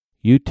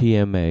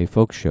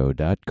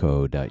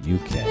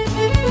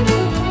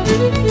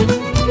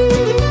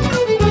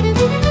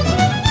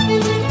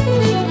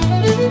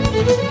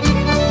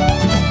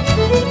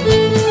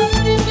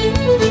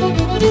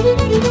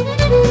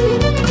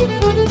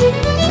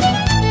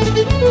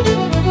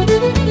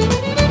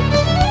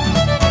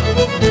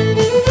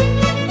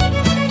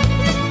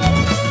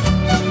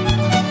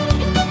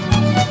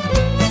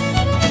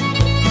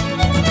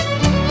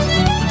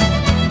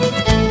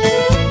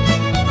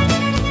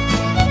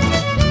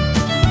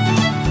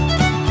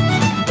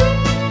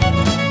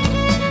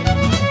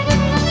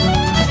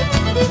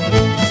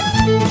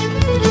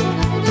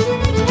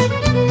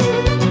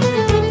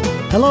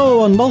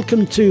Hello and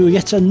welcome to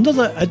yet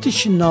another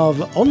edition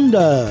of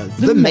Under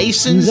the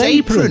Mason's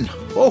Apron.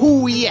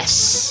 Oh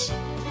yes.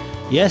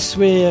 Yes,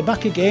 we're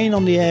back again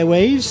on the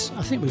airwaves.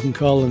 I think we can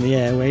call them the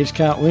airwaves,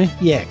 can't we?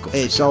 Yeah, good.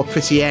 It's all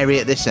pretty airy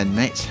at this end,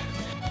 mate.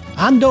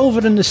 And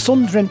over in the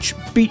sun-drenched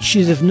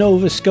beaches of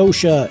Nova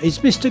Scotia is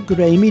Mr.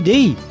 Graeme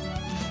D.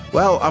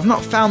 Well, I've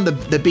not found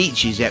the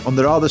beaches yet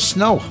under all the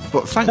snow,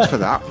 but thanks for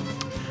that.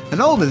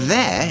 And over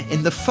there,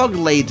 in the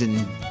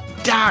fog-laden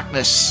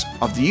darkness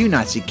of the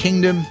United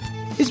Kingdom,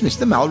 is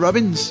Mr. Mal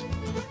Robbins.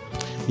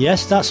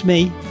 Yes, that's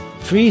me.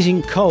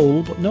 Freezing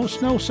cold, but no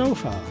snow so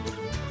far.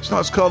 It's not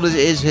as cold as it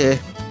is here.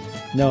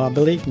 No, I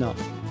believe not.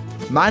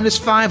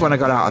 -5 when I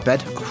got out of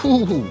bed.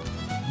 Ooh.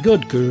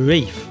 Good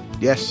grief.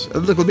 Yes, a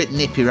little bit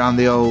nippy around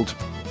the old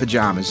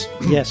pyjamas.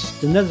 Yes,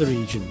 the nether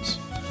regions.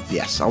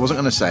 Yes, I wasn't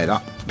going to say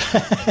that.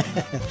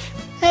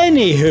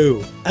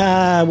 Anywho,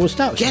 we'll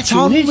start with Get some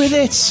on tunage. with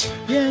it.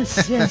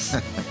 Yes, yes.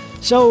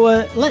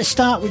 So let's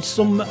start with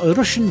some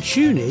Russian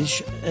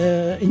tunage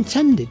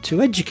intended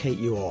to educate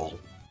you all.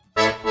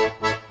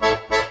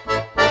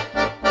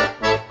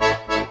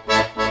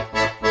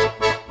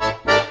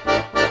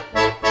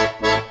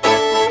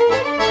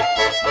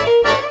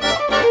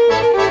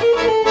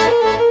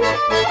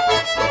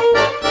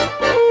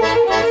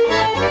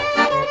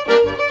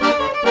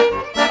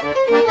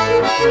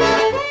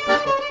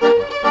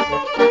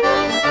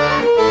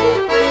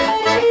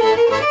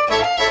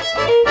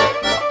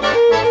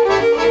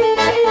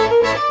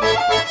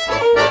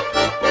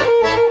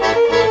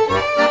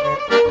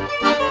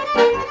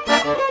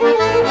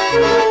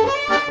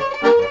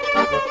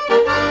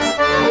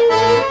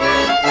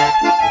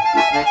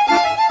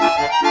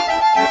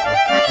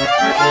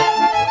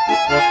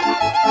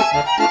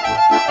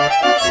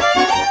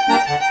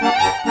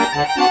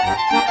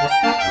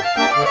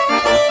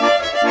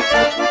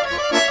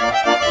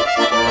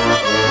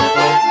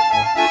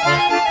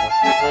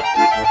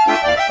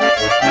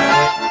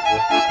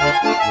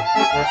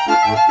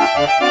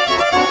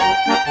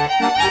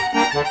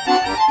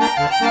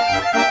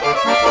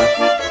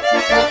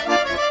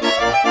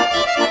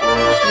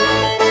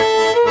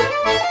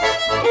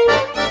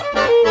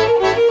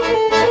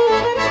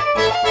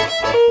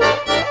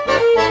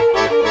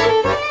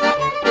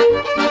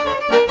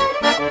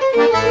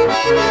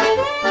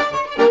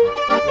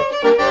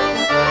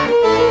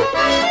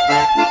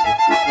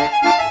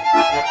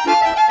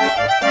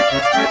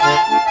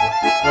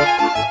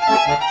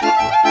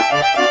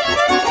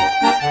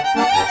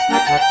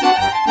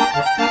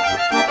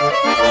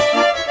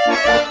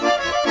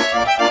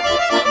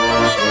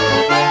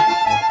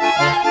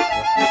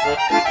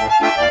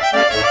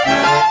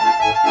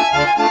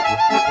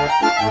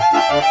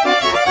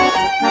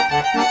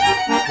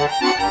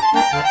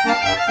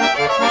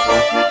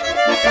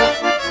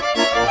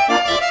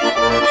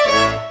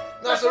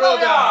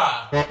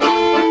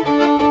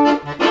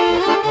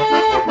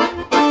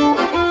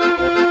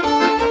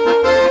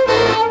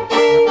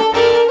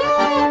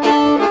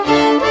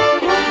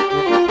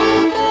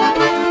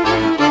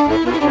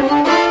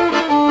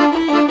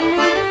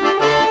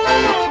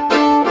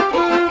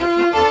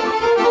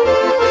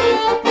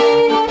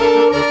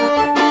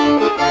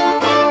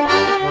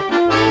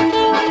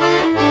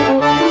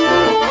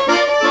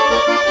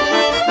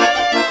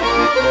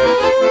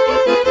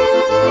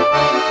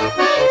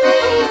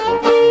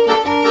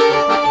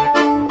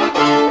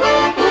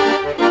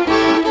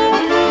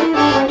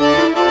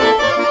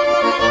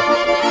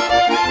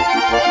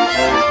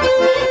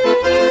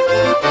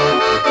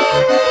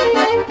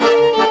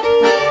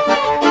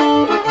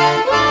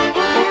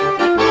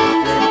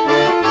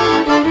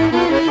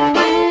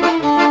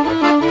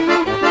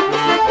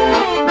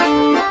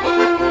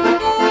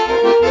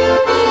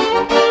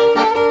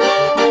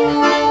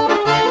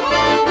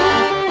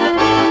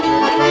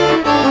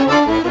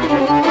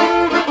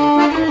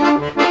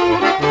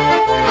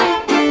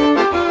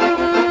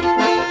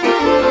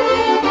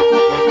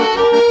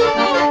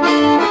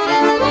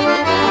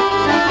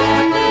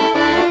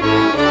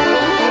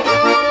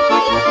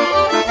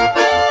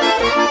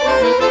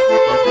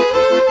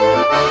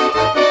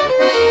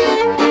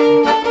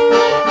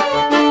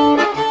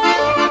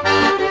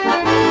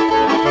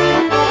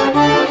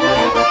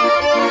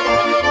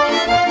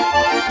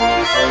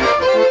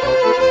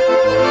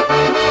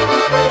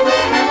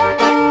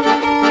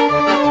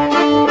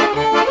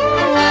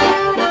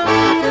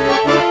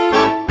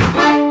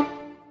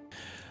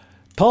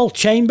 Paul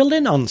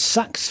Chamberlain on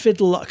sax,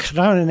 fiddle,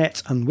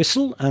 clarinet and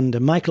whistle, and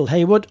Michael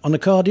Haywood on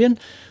accordion.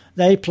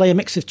 They play a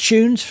mix of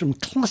tunes from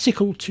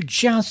classical to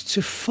jazz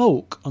to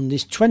folk on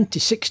this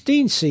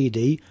 2016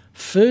 CD,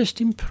 First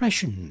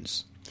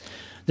Impressions.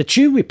 The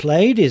tune we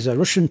played is a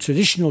Russian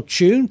traditional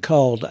tune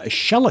called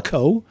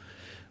Shalako,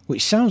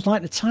 which sounds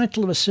like the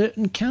title of a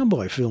certain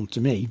cowboy film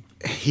to me.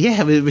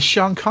 Yeah, it was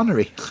Sean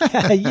Connery.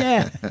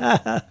 Yeah.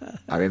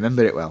 I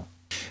remember it well.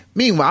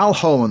 Meanwhile,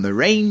 home on the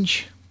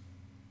range,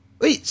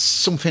 it's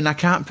something I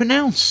can't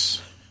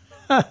pronounce.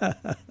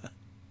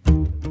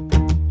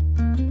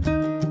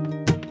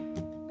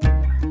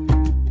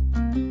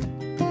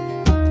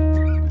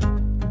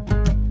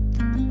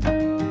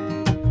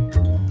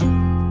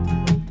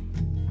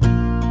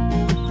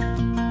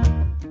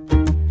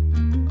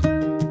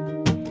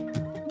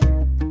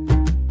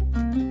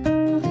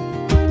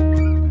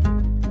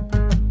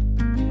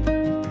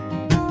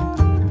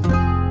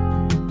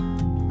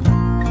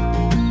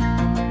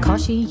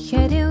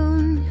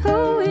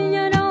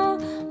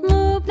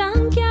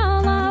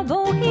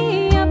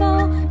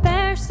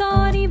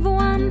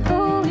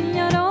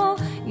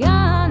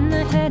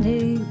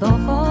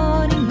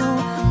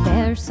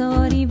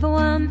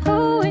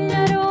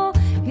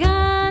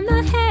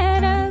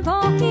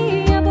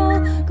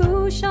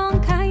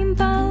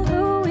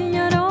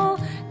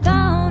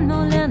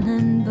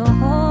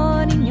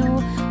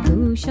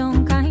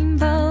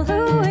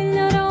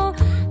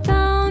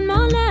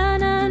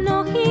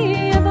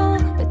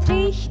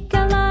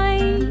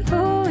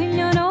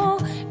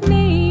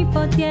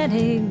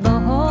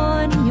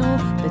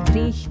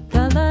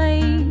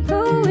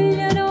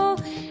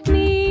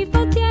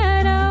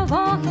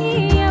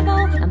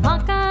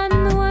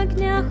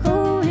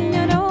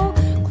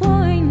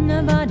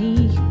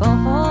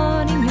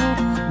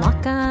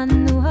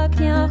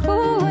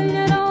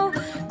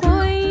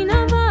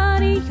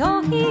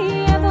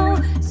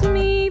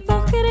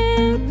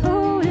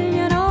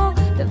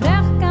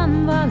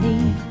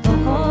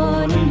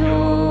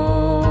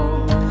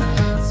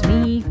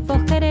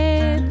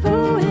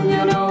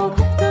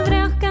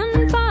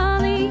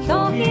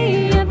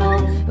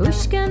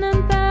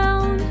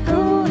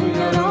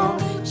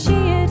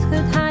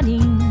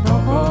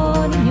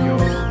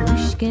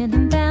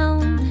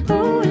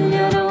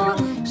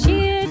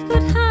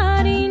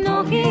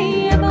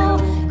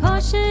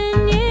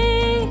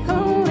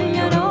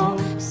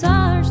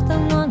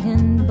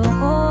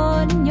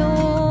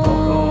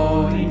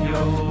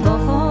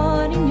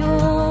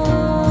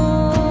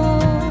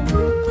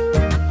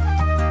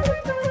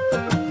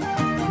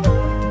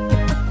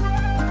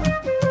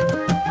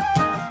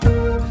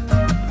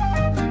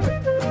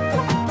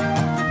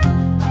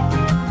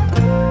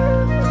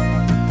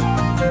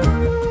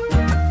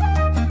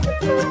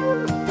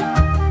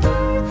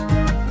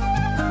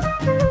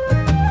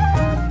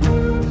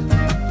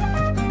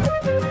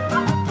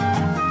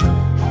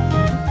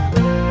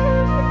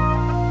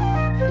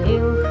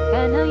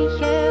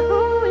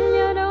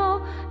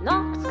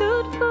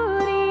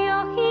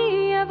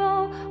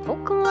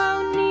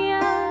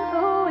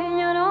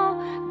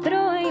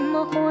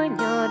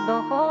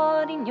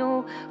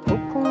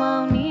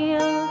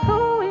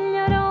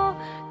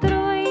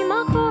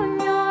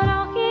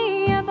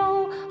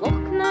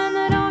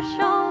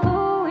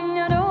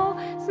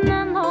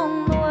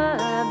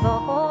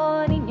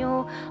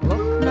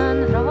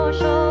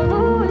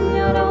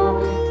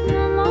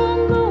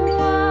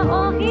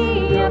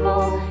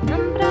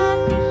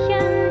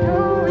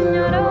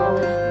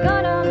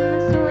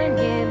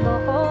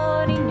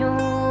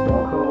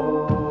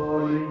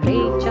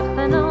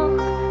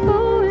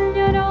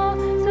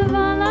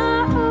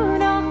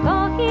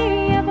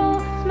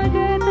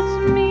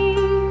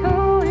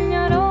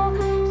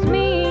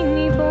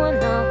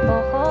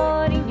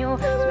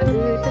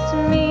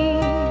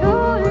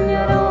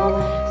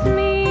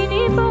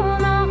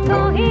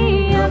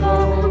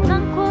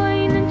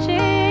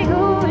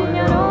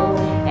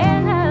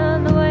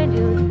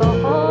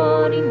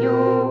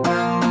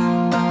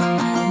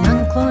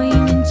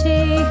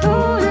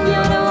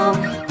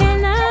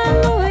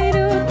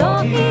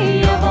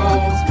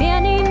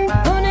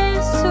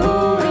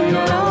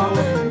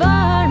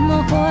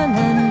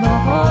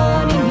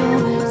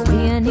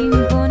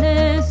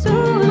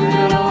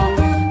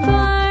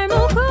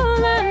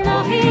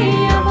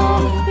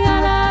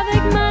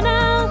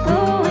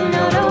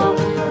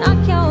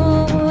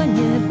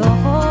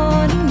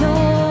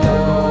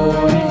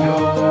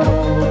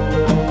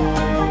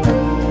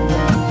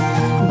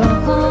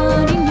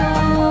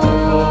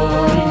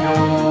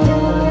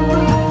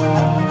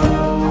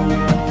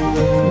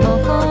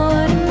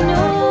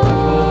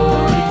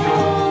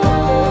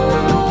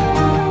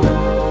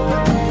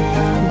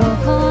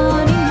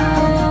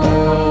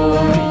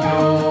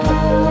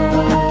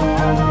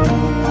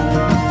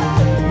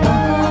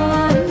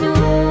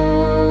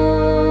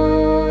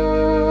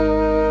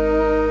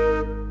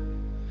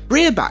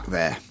 Breerback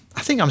there.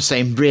 I think I'm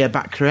saying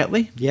Breerback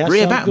correctly. Yeah,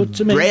 Breerback, good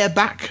to me.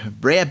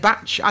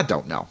 Breerbatch, I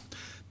don't know.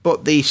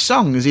 But the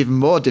song is even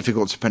more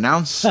difficult to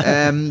pronounce, but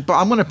I'm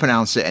going to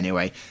pronounce it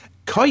anyway.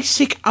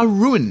 Koisik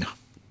Arun.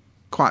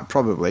 quite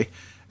probably.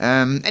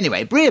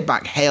 Anyway,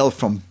 Breerback hailed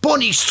from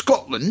Bonnie,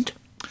 Scotland,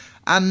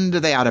 and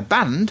they had a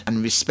band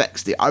and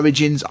respects the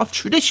origins of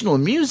traditional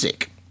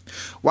music,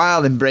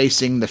 while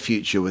embracing the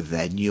future with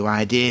their new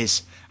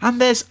ideas.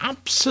 And there's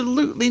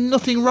absolutely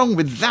nothing wrong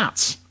with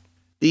that.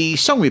 The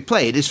song we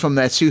played is from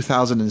their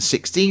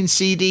 2016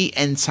 CD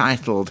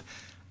entitled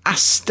A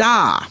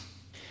Star.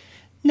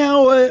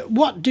 Now,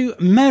 what do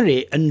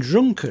merry and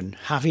drunken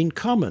have in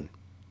common?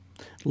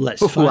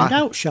 Let's find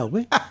out, shall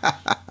we?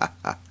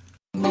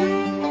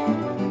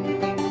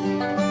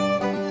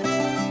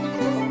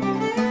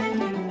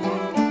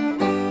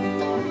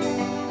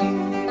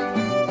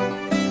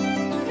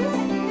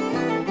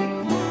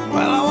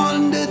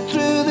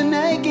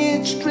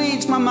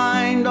 Streets, my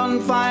mind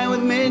on fire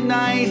with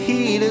midnight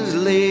heat as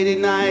Lady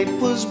Night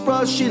was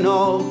brushing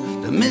all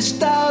the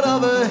mist out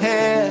of her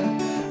hair.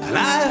 And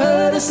I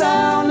heard a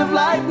sound of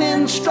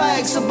lightning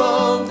strikes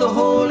above the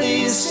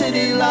holy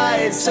city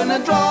lights, and a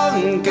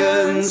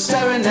drunken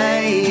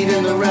serenade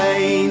in the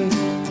rain.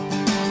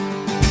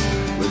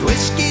 With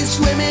whiskey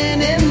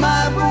swimming in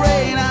my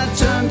brain, I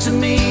turned to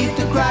meet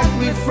the cracked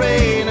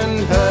refrain and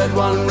heard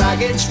one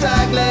ragged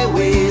straggler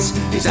wheeze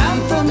his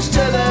anthems to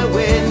the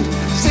wind,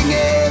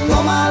 singing,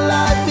 "All my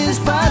life is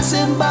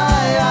passing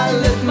by, I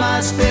lift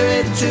my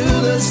spirit to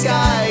the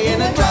sky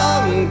in a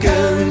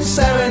drunken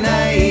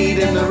serenade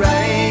in the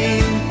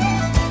rain."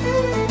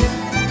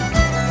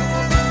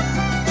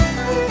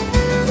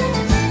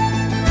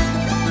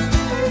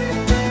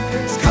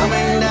 It's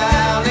coming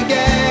down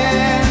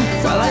again.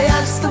 Well, I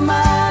asked the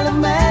man of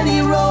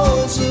many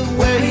roads of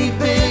where he'd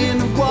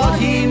been, of what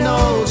he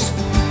knows.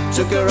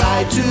 Took a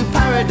ride to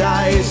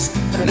paradise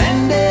and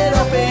ended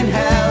up in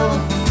hell.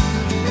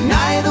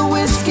 Neither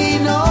whiskey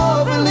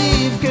nor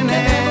belief can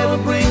ever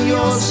bring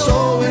your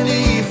soul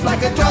relief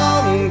like a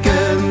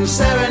drunken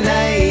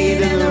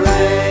serenade in the rain.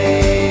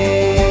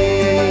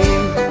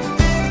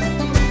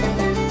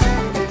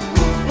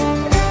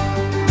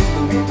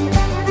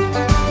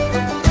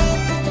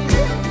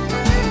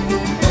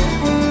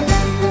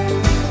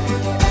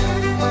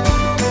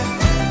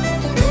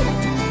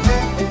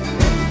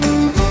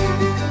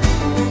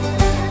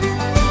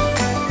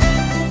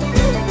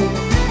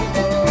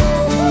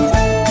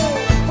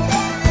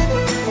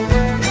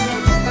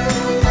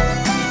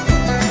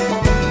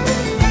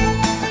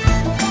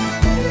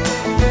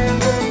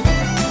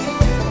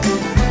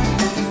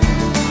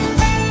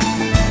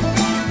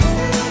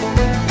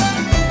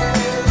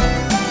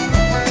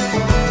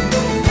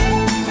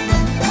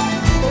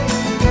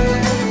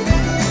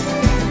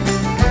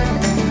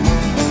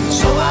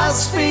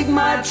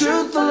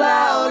 Truth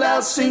aloud,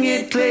 I'll sing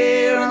it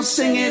clear, I'll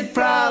sing it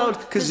proud,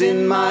 'cause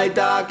in my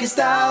darkest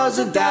hours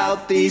of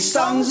doubt these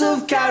songs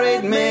have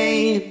carried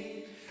me.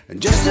 And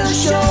just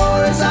as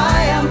sure as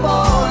I am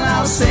born,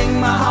 I'll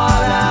sing my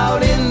heart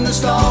out in the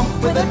storm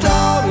with a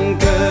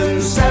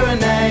drunken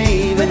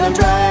serenade in the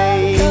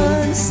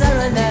rain.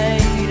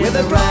 Serenade with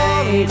a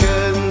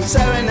drunken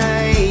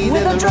serenade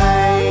with a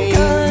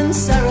drunken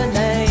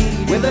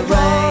serenade with a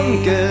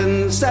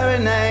drunken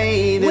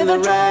serenade with a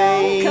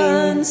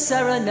drunken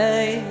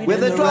serenade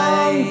with a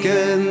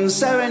drunken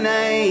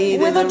serenade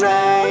with a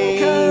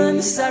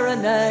drunken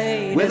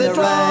serenade with a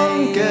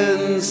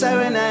drunken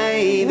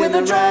serenade with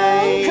a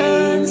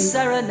drunken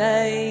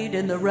serenade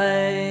in the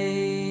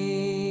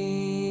rain.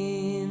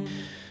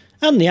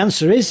 And the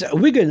answer is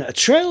Wigan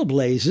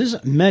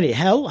Trailblazers Merry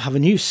Hell have a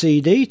new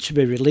CD to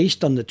be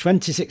released on the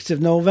 26th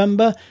of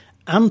November,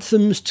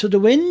 Anthems to the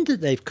Wind,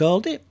 they've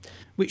called it,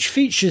 which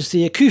features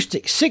the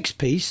acoustic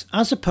 6-piece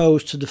as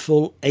opposed to the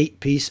full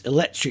 8-piece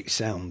electric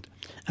sound.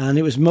 And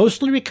it was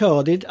mostly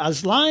recorded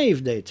as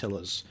live, they tell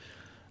us.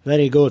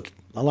 Very good.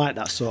 I like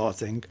that sort of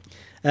thing.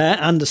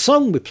 And the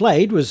song we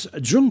played was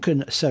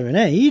Drunken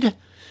Serenade,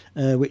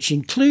 which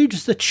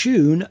includes the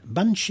tune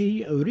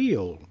Banshee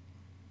Rio.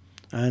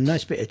 A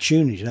nice bit of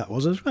tunage that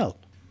was as well.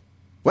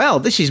 Well,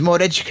 this is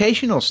more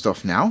educational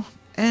stuff now,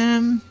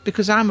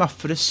 because I'm off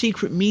for a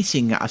secret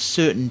meeting at a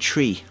certain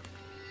tree.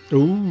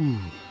 Ooh.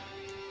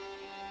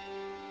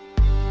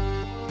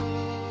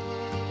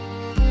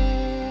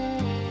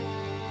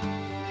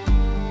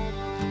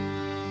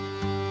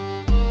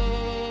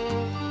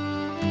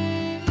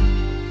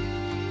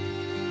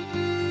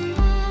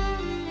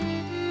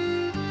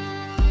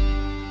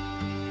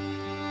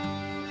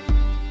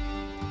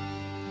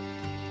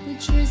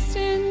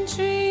 Tristan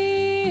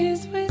tree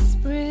is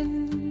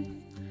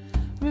whispering,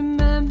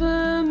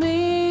 remember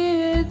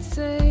me, it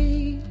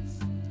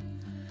says.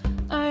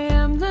 I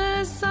am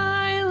the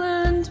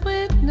silent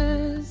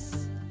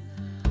witness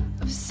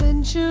of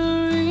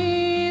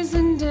centuries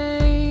and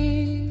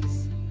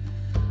days.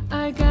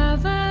 I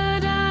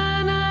gathered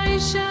and I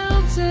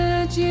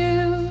sheltered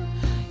you,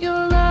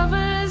 your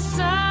lover's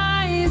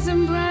sighs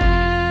and breath.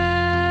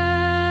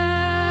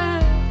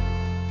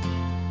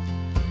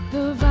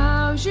 The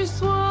vows you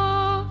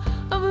swore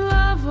of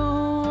love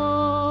or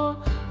war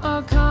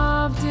are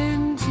carved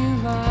into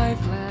my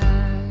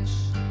flesh.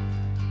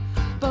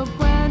 But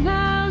where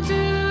now do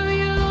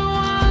you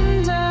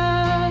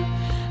wander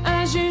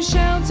as you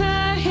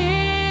shelter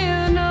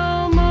here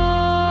no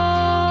more?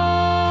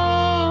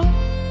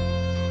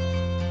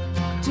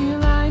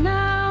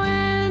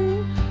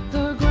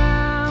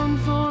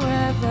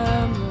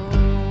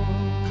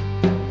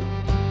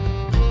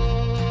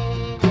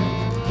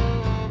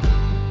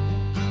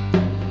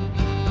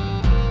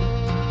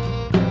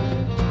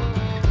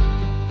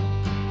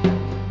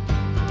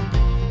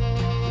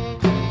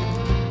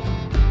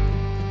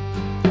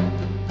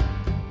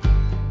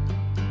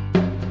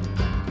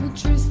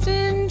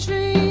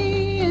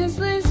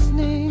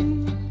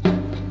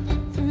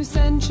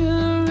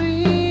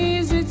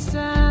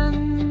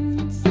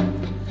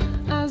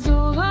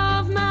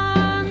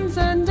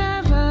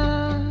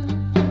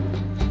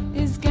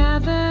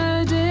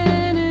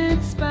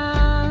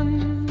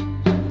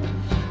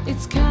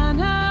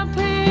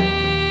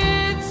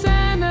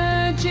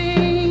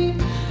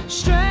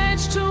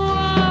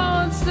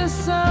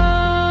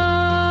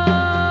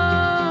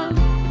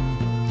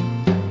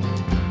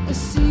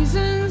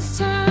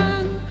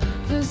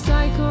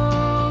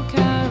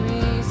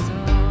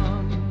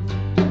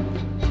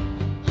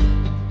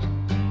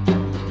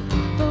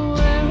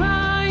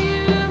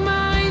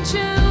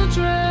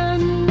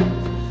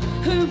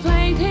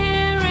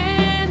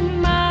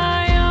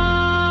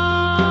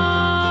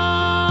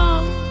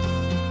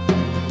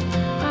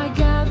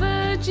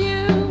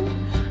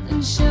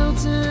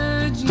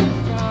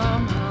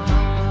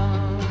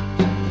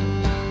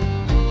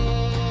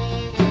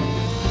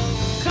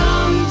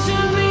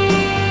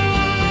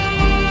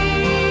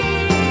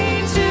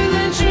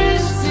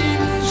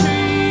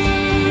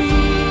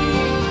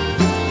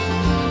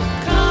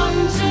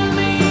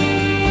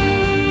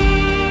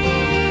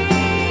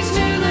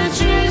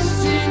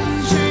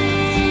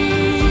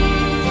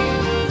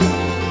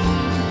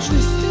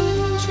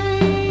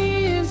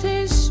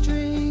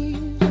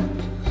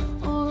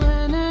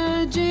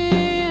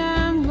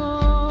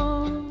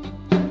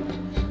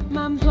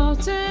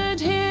 mustered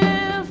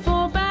here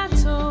for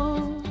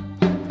battle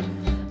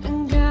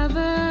and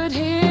gathered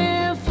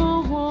here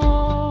for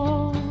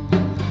war.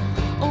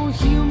 Oh,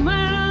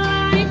 human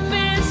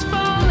life is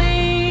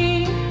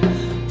folly,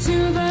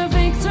 to the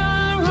victor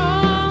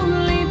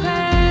only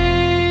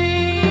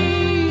pain.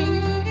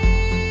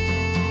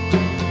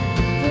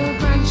 The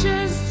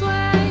branches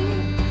sway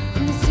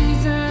and the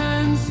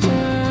seasons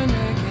turn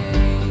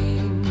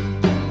again.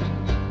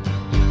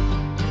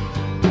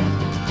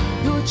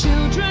 Your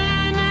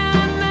children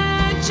and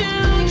their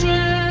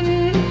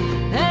children,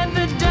 they're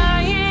the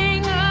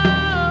dying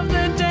of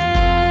the day.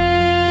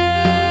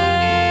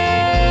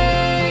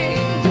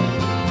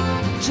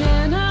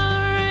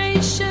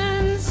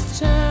 Generations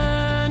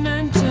turn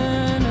and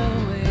turn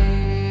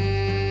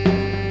away.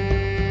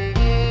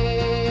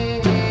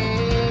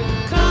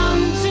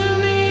 Come to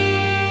me,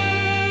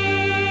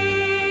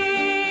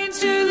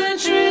 to the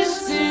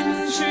trysting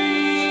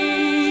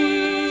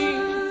tree.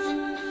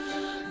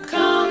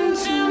 Come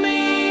to me,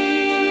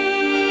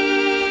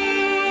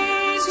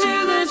 to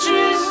the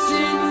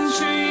trysting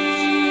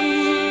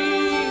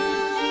tree.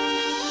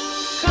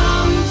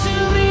 Come to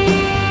me,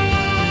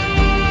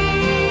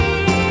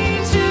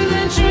 to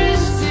the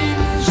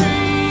trysting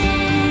tree.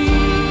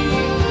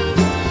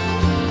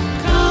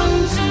 Come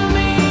to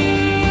me,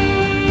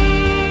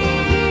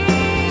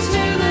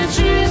 to the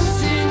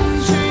trysting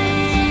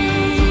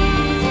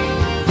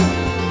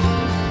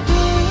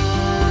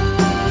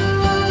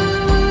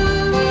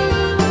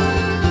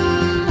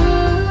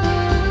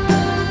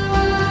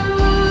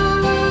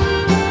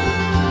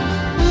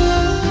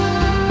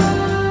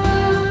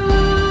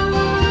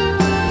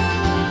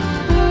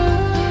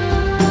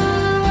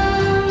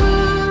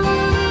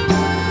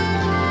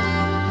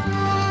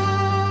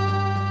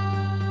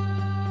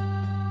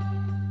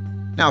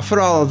Now, for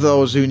all of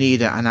those who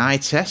need an eye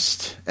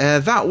test,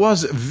 that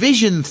was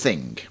Vision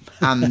Thing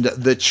and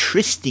the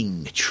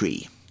Trysting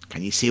Tree.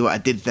 Can you see what I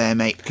did there,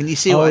 mate? Can you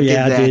see what I did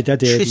there? I did,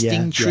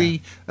 Trysting yeah,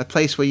 Tree, a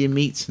place where you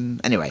meet.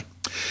 And anyway,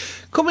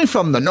 coming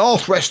from the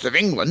northwest of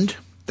England,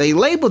 they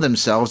label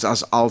themselves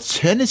as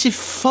alternative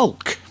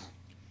folk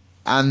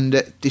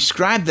and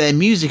describe their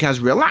music as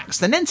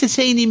relaxed and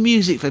entertaining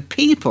music for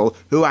people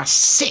who are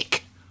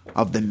sick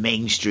of the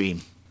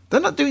mainstream. They're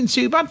not doing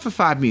too bad for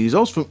 5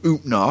 musos from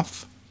Oop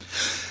North.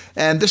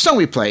 And the song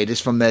we played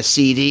is from their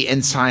CD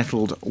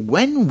entitled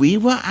When We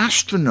Were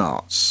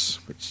Astronauts,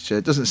 which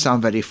doesn't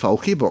sound very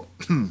folky, but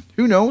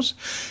who knows?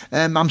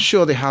 I'm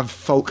sure they have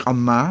folk on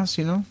Mars,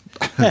 you know.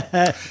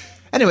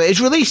 Anyway,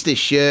 it's released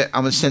this year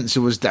and was sent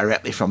to us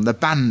directly from the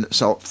band.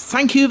 So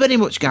thank you very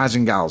much, guys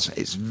and gals.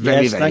 It's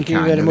very, Yes, very thank you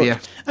kind very of much.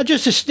 you.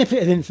 Just a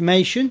snippet of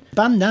information.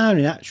 Band now,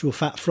 in actual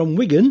fact, from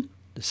Wigan,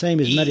 the same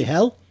as Merry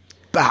Hell.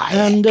 Bye.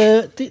 And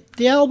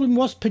the album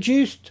was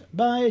produced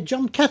by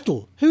John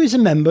Kettle, who is a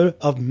member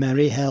of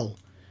Merry Hell.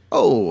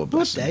 Oh, But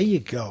bless him. there you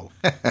go.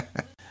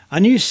 A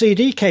new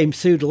CD came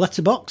through the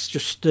letterbox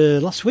just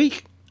last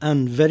week,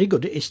 and very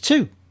good it is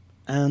too.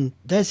 And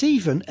there's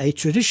even a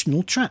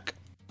traditional track.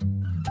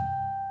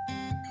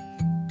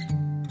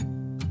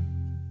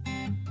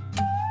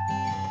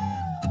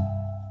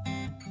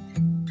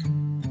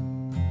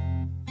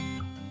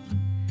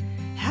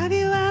 Have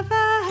you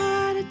ever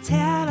heard a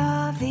tale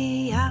of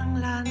the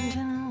young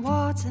London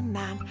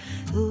waterman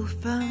who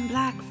from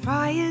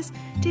Blackfriars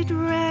did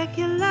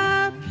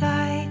regular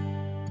play?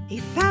 He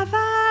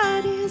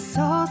feathered his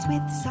horse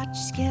with such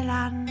skill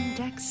and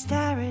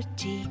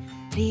dexterity,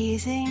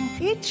 pleasing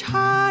each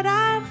heart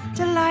and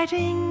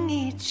delighting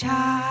each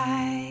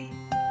eye.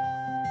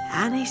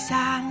 And he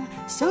sang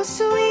so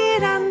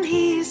sweet and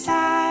he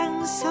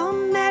sang so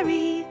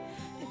merry,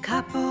 the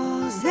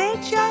couples they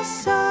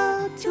just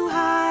soared to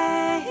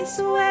high his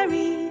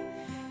wherry,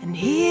 and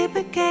he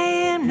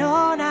became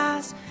known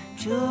as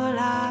True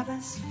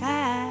Lover's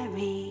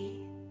Fairy.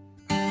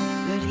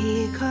 But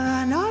he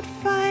could not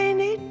find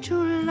a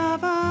true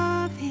love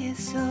of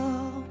his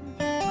own.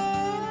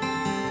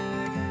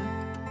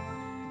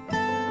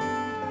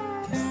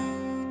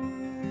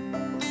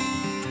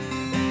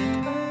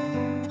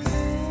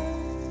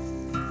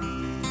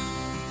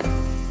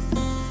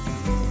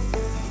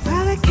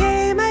 Well, there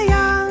came a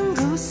young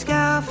goose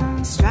girl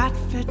from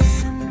Stratford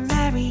St.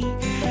 Mary,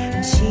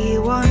 and she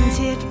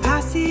wanted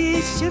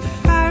passage to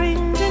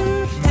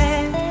Farringdon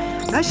Fair,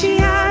 but she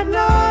had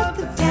not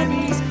the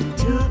pennies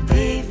to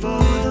pay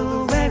for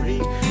the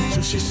wherry,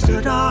 so she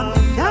stood on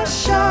the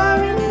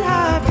shore in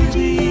her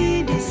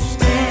pretty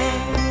despair.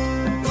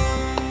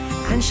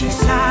 And she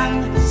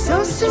sang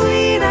so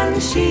sweet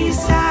and she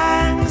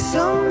sang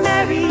so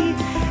merry,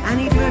 and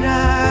he put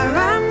her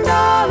and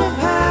all of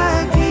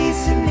her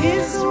geese in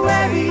his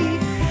wherry,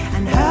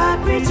 and her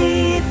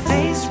pretty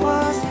face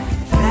was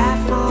fair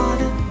for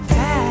the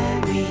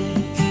fairy,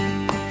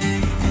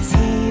 as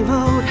he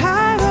rode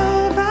her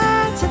over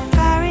to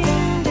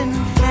Farringdon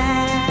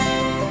Fair.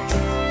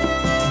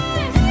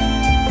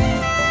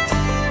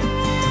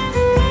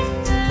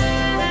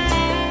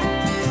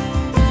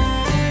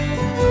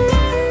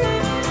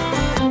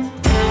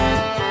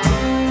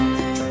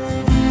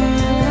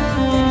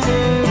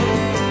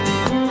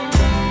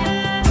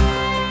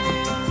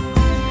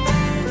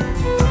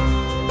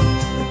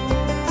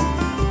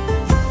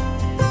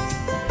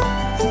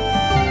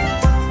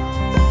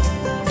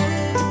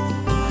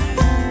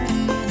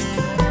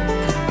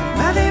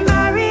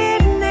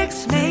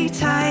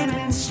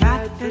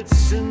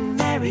 prophets and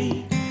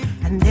Mary.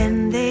 And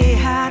then they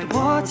had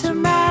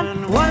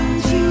Waterman,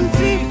 1, 2,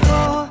 3,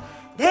 4.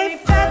 They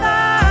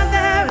feathered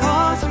their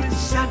oars with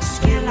such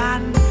skill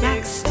and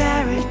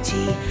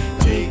dexterity,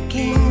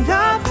 taking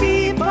the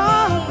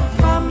people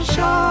from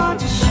shore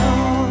to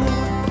shore.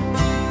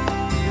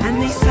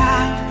 And they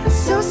sang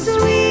so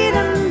sweet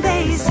and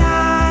they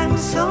sang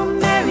so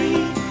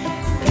merry.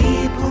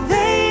 People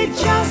they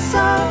just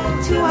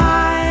sought to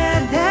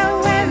hide their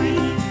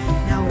weary.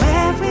 Now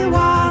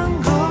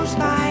everyone goes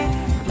by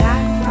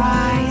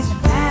Blackfriars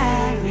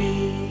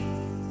Ferry,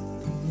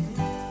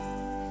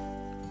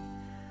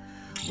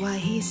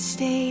 while he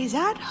stays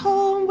at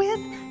home with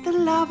the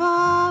love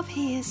of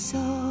his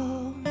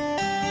soul.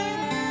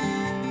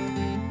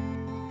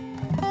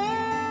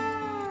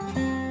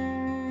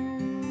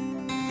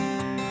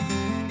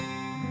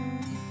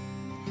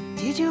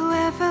 Did you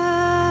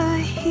ever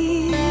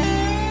hear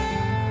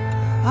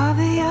of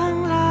a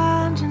young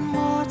London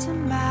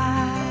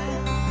waterman?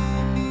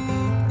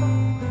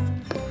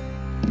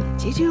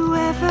 Did you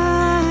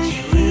ever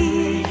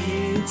hear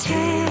the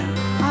tale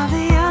of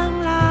a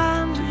young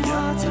London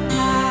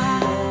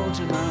waterman?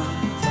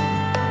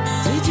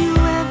 Did you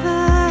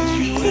ever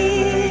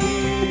hear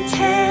the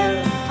tale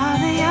of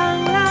a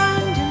young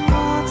London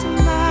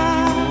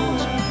waterman?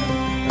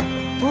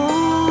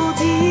 Oh,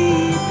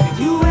 did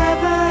you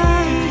ever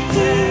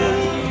hear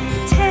the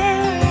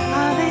tale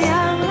of a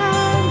young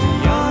London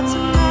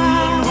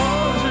waterman?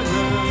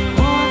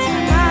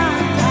 Waterman.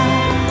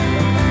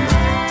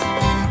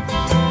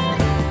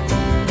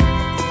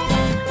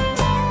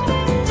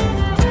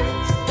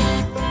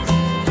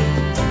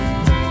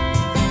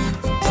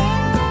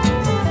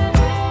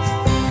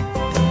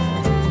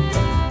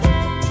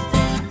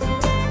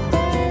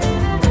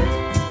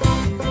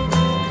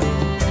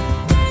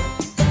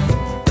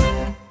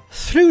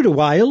 Through the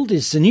Wild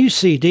is the new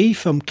CD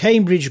from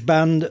Cambridge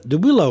band The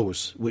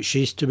Willows, which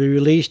is to be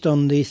released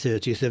on the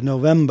 30th of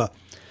November.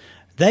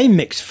 They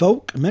mix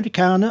folk,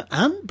 Americana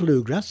and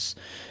bluegrass,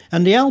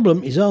 and the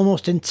album is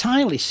almost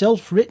entirely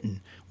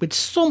self-written, with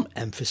some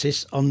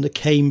emphasis on the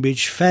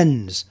Cambridge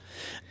Fens.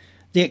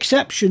 The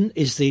exception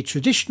is the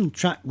traditional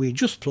track we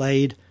just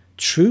played,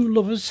 True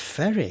Lover's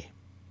Ferry,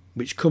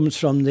 which comes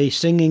from the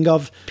singing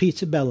of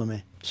Peter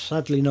Bellamy,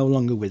 sadly no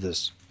longer with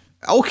us.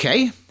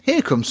 Okay,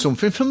 here comes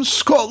something from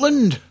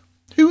Scotland.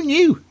 Who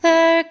knew?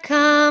 There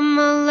came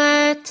a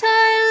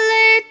letter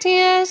late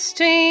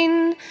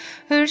yestreen,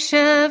 her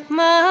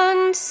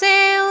shipman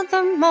sailed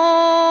the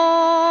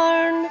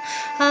morn.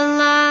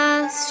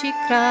 Alas, she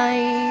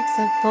cried,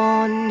 the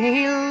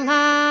bonny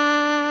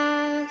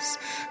lass,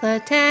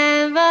 that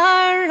ever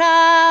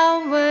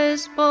I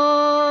was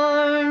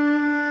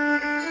born.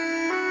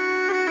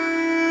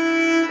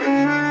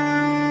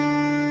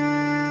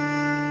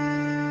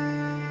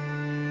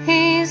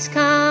 He's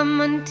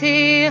come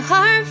unto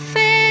her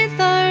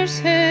father's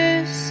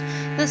house.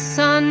 The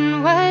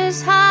sun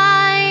was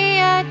high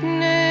at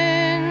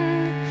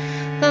noon.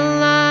 The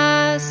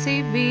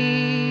lassie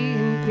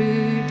being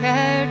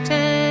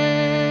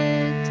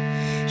brood-hearted,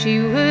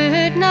 she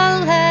would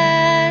not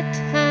let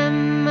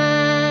him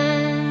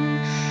in.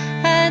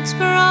 It's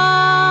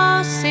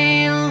braw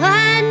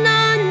sailing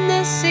on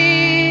the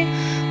sea,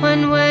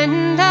 when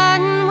wind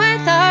and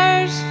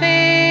weather's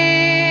fair.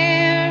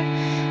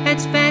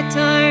 It's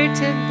better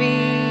to be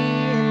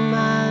in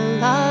my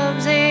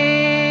love's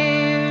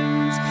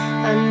arms,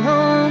 and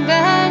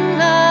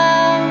Hogan I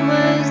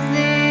was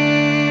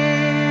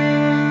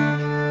there.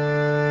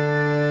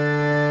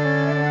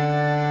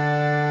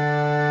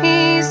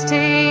 He's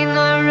ta'en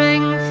a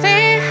ring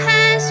fae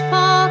his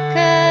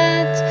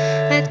pocket,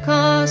 it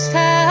cost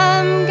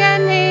him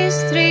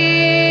guineas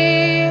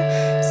 3,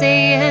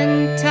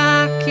 saying,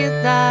 "Tak you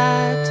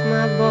that,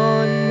 my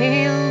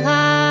bonny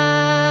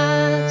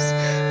lass,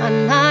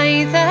 and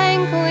I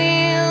think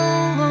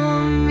we'll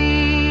o'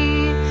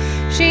 me."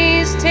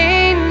 She's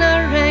ta'en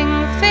a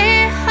ring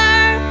fae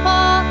her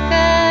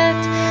pocket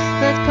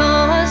that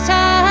cost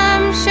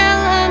him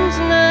shillings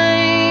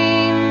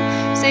 9,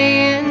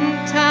 saying,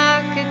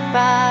 "Tak it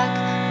back,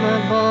 my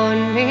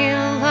bonny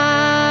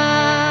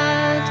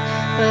lad,"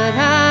 but I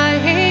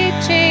had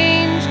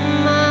changed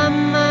my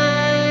mind.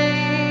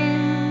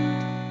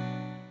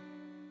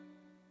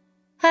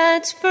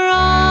 It's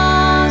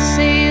braw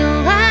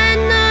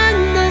sailing on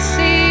the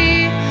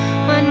sea,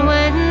 when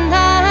wind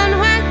and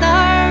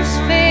weather's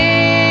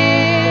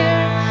fair.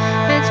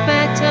 It's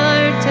better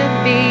to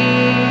be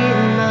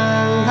in my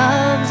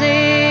love's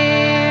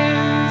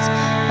arms,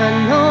 and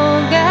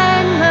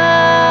Hogan I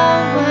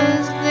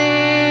was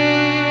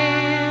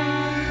there.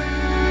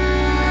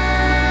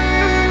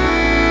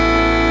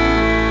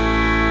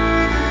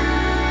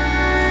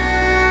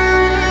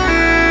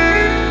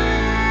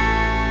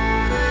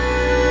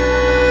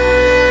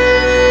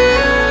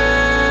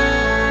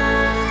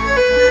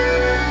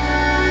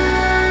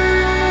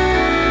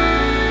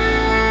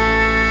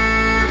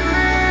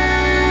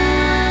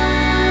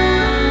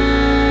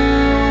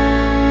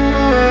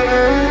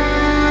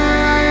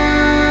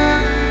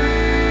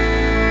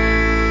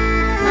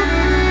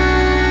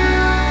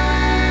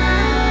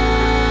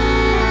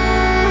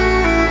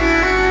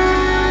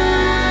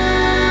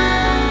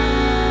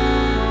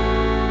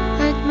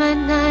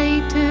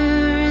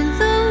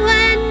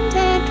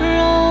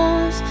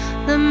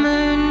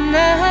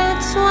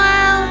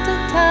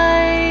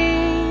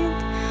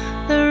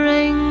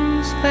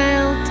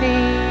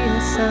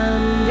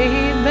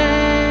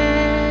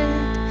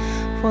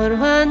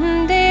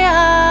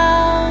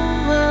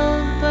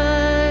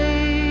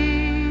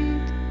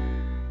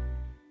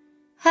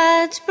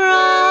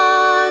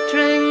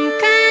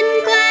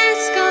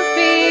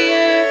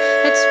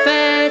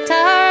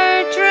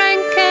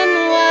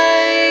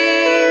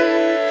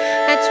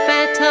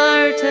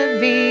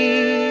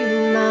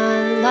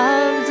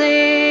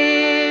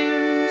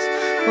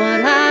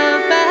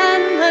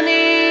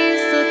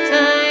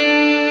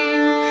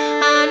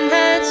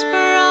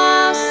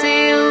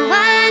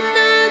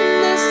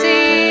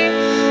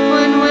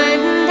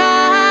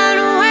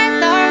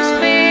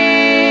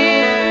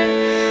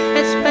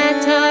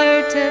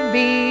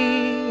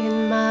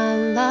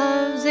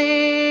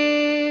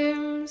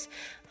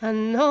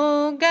 and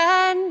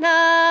Morgana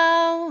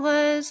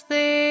was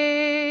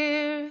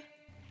there.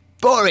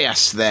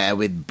 Boreas there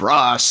with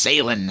Bra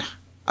Sailing.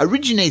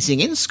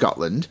 Originating in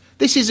Scotland,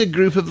 this is a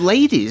group of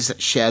ladies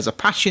that shares a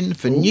passion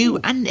for new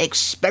and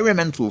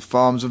experimental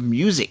forms of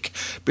music,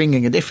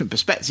 bringing a different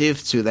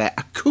perspective to their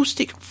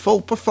acoustic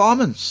folk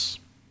performance.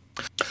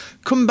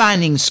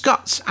 Combining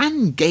Scots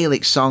and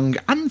Gaelic song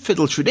and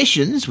fiddle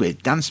traditions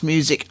with dance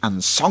music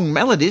and song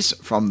melodies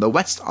from the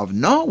west of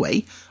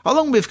Norway,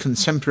 along with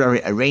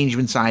contemporary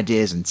arrangements,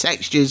 ideas and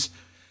textures.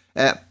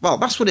 Well,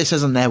 that's what it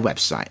says on their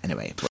website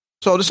anyway.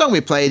 So the song we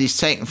played is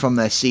taken from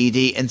their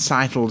CD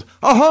entitled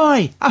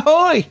Ahoy!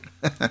 Ahoy!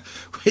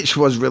 which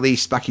was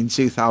released back in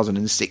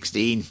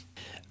 2016.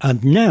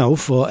 And now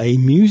for a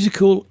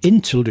musical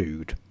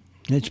interlude.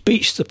 It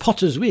beats the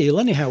Potter's Wheel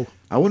anyhow.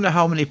 I wonder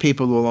how many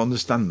people will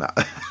understand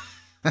that.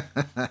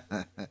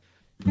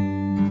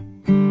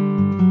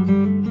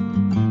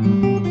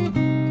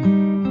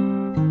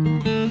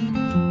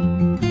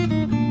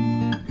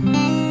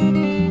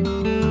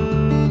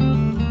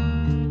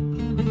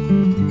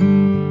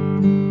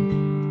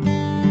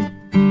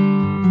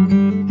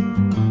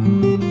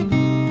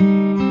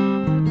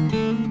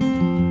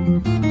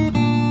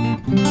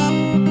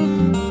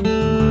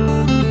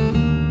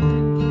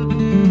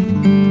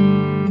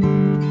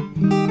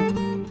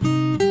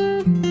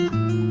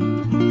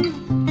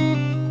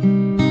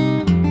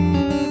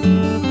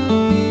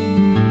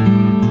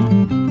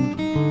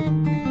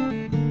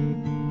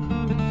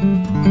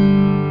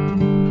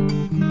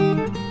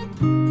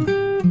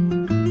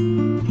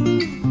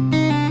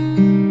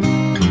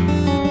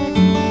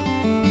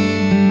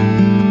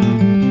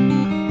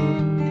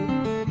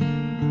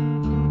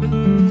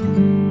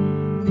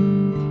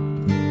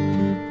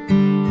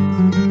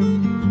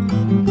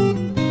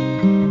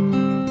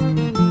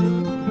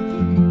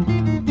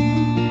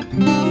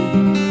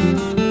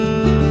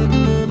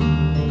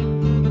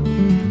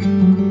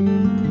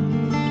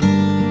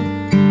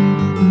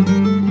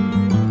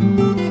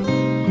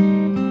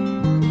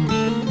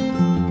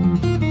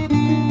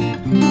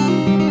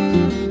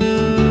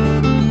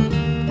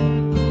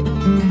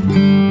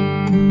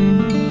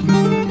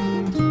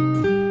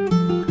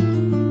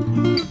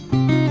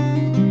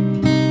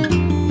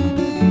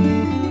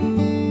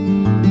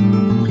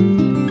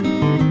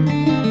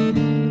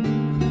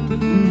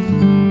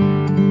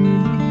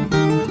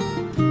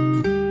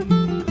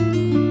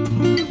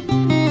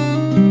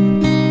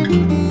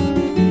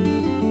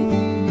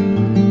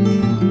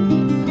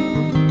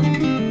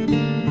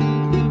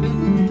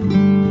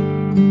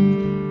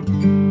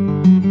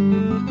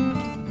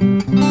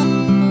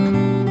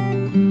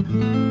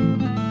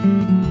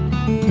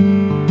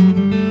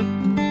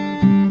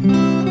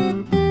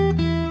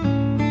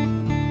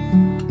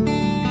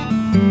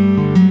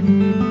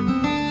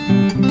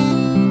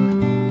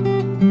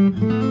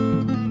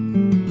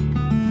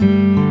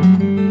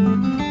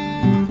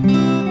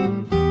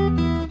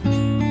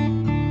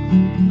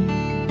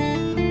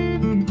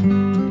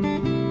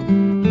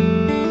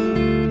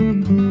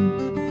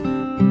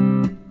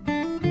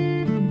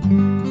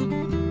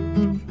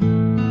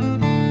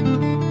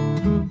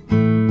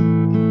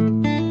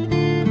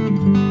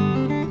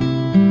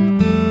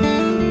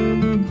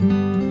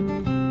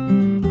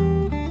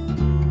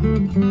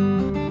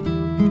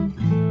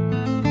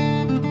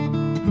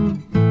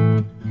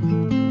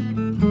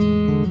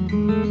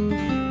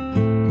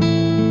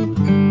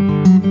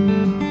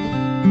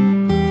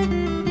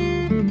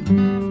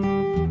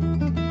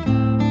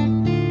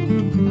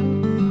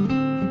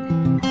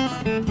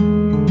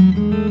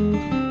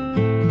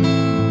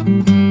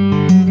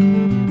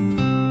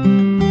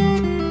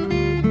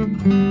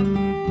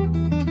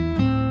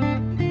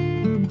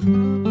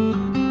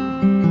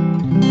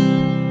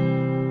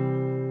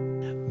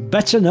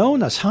 Better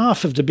known as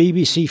half of the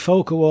BBC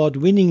Folk Award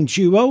winning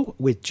duo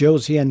with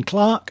Josie and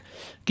Clark,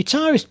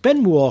 guitarist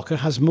Ben Walker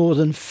has more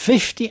than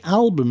 50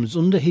 albums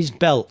under his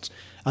belt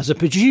as a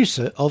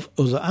producer of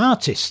other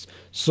artists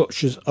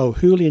such as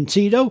O'Hoolihan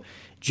Tito,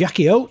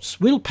 Jackie Oates,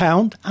 Will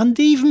Pound and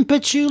even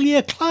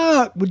Petulia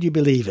Clark, would you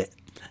believe it?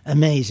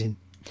 Amazing.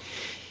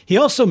 He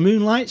also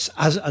moonlights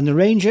as an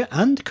arranger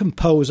and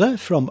composer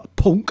from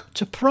punk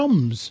to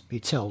proms, he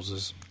tells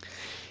us.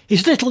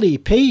 His little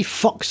EP,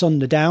 Fox on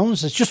the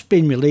Downs, has just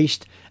been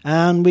released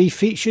and we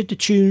featured the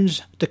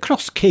tunes The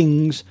Cross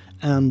Kings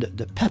and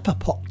The Pepper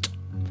Pot.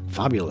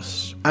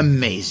 Fabulous.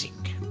 Amazing.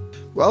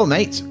 Well,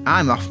 mate,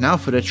 I'm off now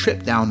for a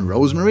trip down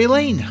Rosemary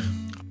Lane.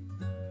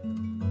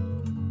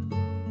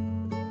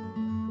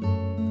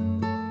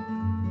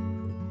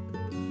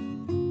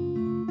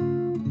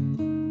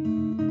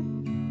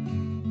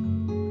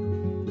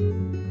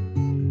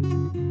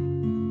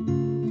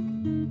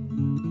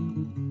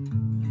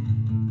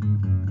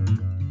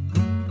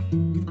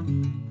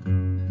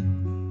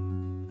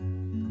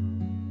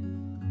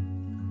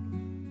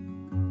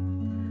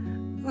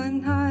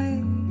 When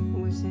I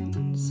was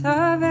in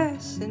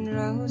service in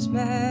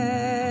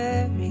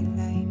Rosemary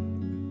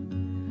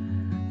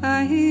Lane,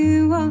 I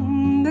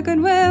won the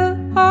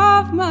goodwill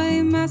of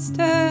my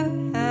master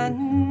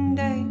and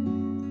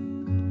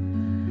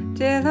dame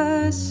till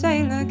a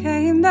sailor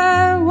came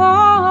there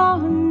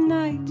one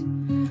night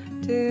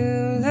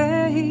to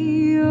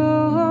lay,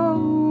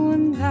 oh,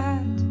 and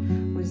that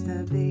was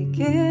the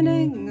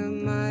beginning of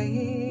my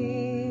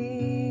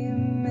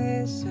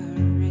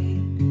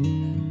misery.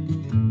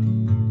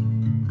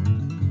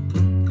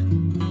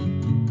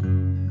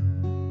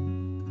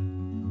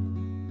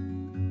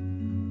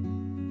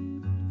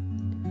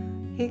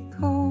 He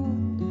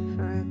called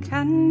for a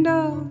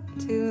candle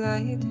to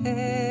light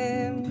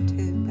him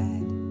to bed,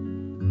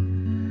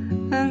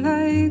 and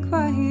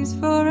likewise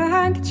for a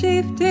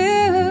handkerchief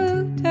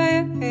to tie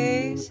up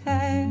his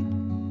head,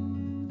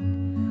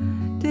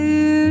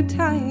 to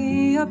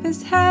tie up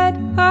his head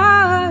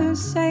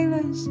as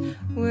sailors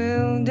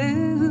will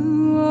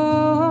do.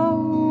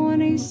 Oh,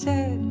 and he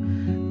said,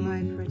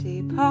 my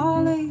pretty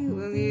Polly,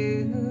 will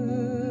you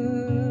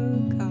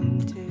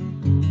come too?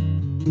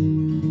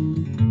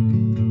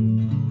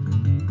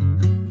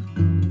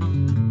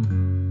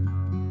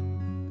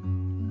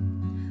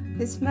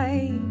 This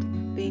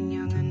maid, being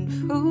young and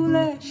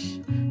foolish,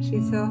 she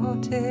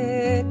thought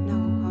it no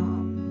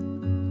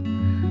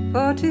harm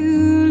for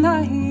to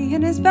lie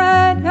in his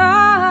bed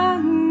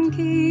and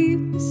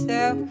keep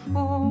herself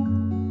warm.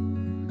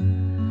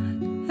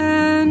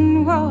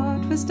 And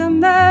what was done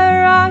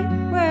there I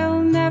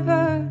will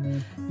never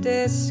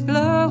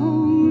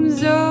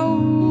disclose.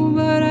 Oh,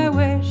 but I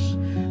wish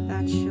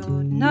that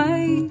short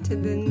night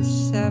had been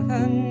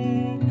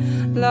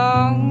 7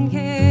 long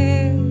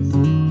years.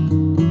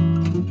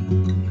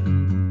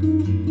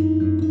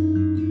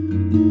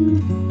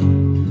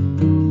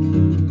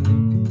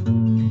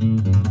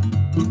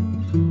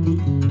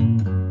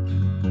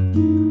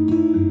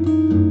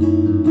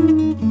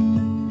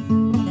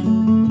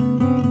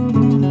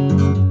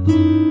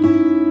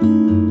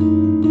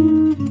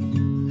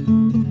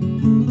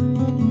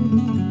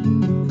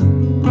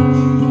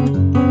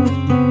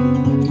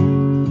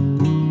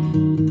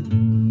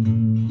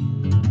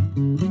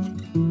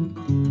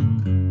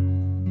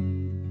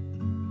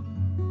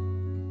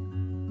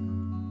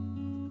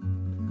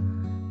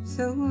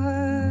 So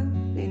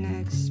early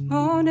next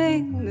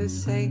morning the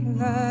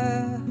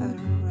sailor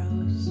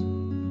arose,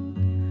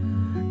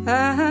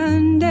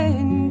 and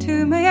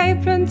into my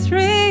apron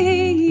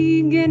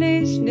 3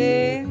 guineas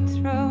did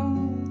throw,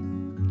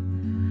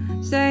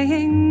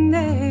 saying,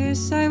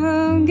 this I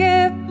will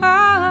give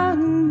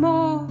and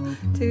more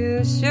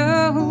to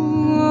show,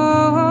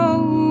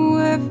 oh,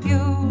 if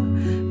you'll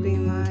be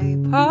my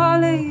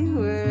Polly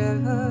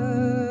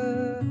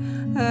wherever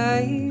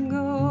I go.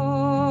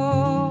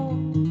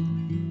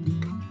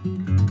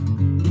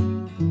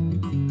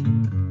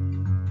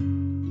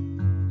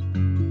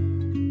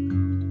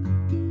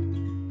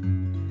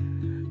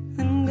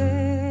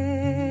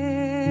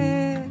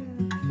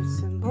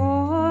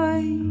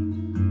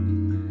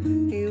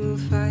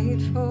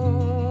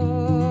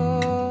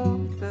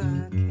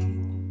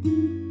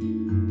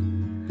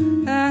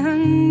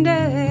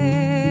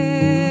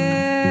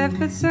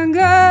 A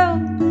girl,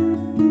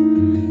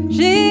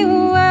 she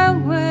will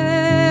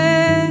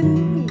wear a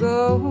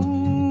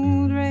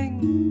gold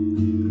ring.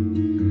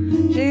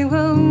 She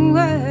will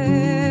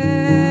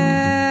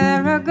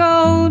wear a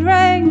gold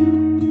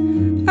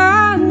ring,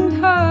 and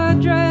her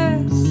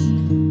dress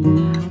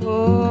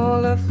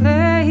all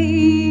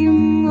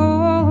aflame.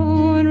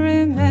 Oh, and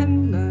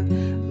remember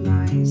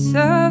my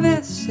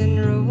service in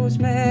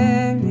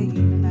Rosemary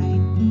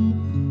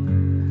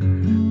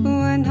Lane,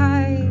 when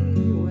I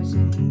was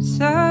in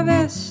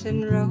service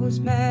in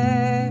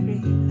Rosemary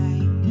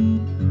Lane.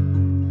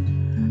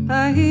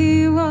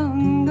 I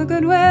won the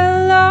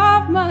goodwill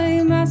of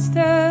my master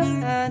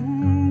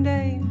and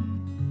dame,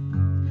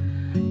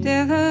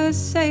 till a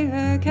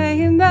sailor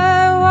came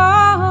there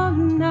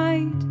one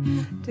night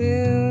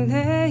to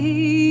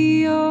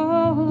lay,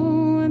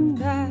 oh, and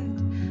that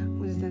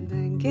was the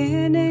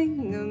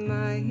beginning of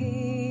my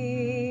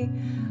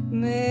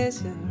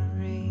misery.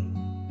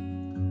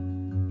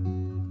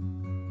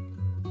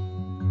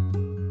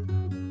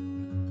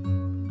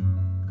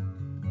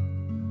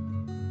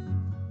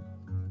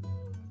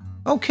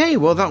 Okay,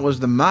 well, that was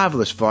the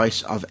marvellous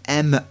voice of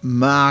M.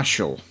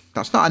 Marshall.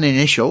 That's not an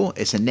initial,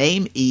 it's a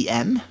name,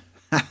 E.M.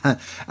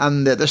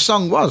 And the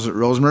song was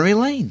Rosemary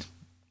Lane.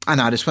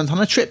 And I just went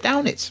on a trip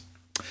down it.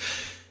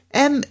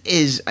 M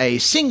is a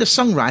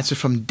singer-songwriter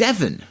from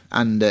Devon,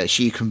 and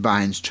she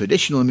combines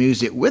traditional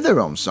music with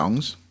her own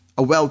songs.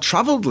 A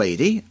well-travelled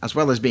lady, as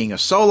well as being a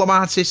solo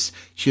artist,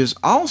 she has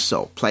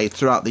also played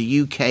throughout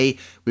the UK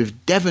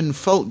with Devon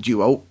folk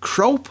duo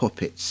Crow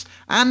Puppets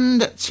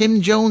and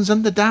Tim Jones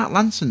and the Dark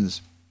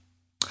Lanterns.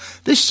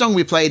 This song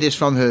we played is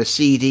from her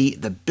CD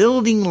The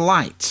Building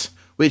Light,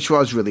 which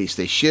was released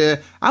this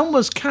year and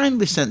was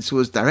kindly sent to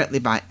us directly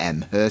by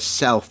M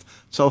herself.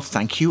 So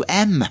thank you,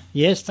 M.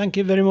 Yes, thank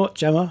you very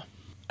much, Emma.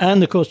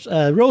 And of course,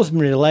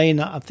 Rosemary Lane,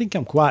 I think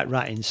I'm quite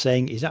right in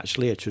saying, is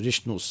actually a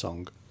traditional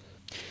song.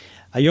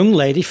 A young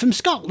lady from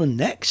Scotland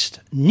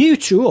next, new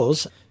to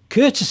us,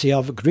 courtesy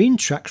of Green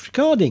Tracks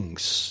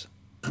Recordings.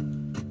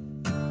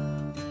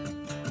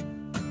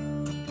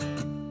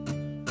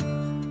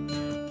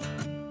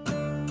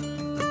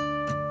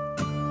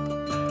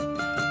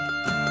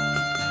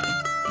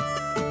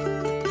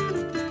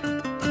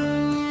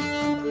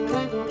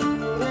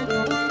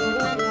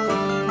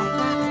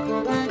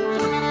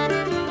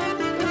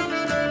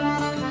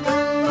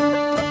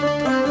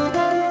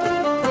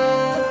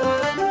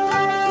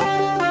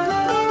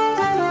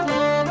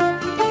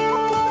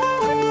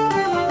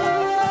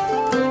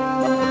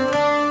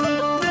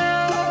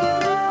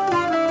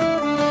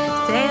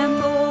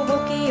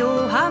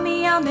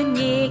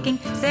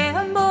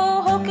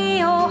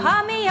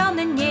 an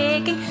den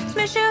Jäging,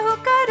 smische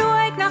Hucker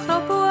ruhig nach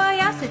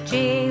Roboja se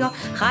Jego,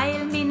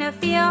 Heil meine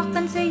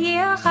Vierten se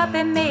hier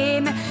habe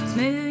meme,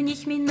 smün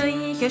ich min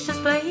neuches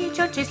Blech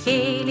und ich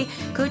heli,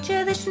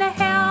 kutsche dich ne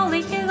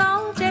herrliche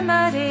alte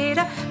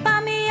Marera,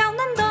 bei mir an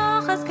den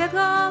Dach es geht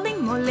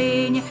galing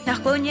Molenje, nach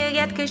Bonje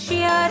get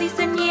geschier is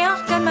en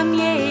Jerken am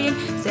Jägen,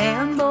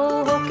 sehr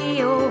bo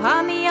hockey o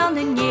hami an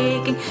den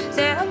Jäging,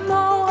 sehr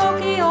bo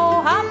hockey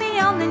o hami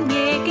an den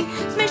Jäging,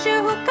 smische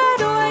Hucker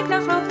ruhig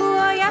nach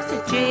Roboja se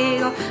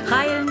Jego,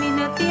 Heil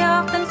meine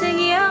Vierten se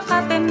hier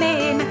habe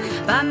meme,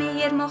 bei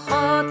mir mo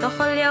gaat toch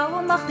al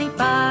jou mag niet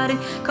paren,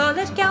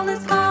 college gals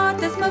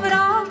gaat is me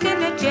vrouw in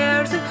de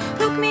jersey,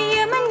 look me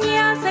in mijn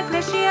jas, ik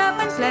les je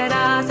op een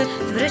slerazen,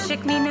 frisch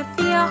ik mijn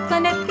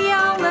vierten het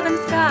pialen en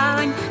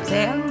schuin,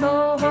 zijn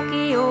bo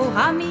hockey o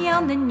hami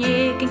aan de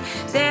Jäging,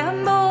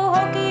 zijn bo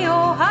hockey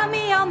o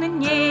hami aan de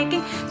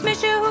Jäging,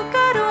 smische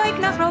hoeken roig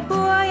naar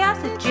Roboja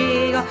se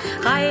Jego,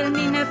 Heil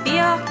mijn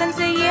vierten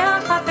ze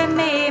hier gaat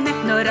mee me,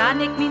 no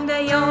ran ik mijn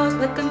de jas,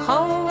 luk een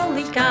goal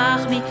ik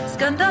kach me,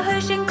 skunda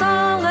huis in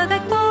kolen,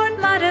 ik boord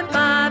maar de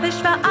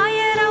babisch, waar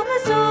eier al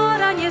de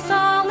zor aan je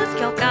zal is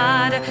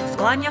kelkare,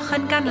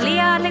 sklanjachen kan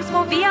leerlings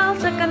voor veel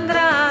ze kan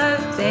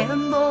dragen,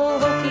 zijn bo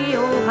hockey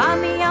o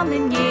hami aan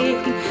de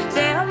Jäging,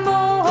 zijn bo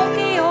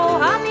hockey o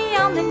hami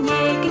aan de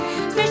Jäging,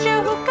 smische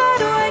hoeken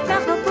roig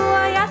naar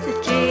Roboja se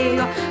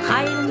Jego,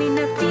 Heil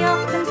mijn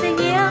vierten ze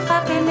hier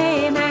gaat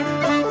nemen.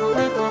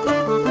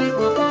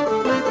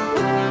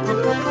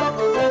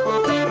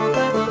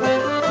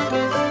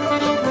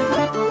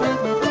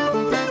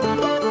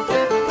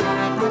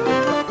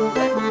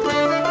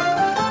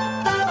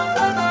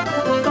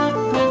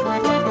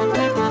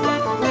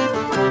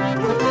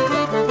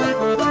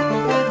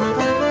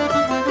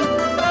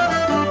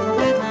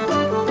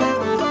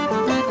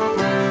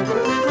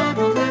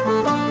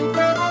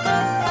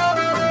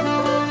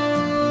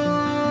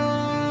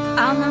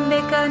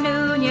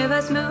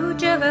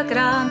 Smootje we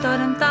krant door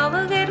een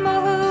talliger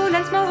mohoel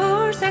en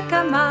smohoer se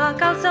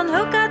kamak als een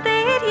hoeka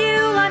der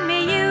jul aan me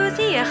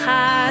juzi je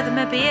gaat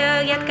me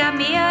beer jet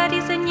kameer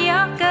is een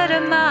jakkere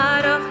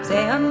marog ze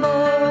een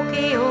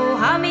boki o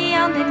hami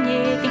aan den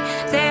Jäging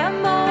ze een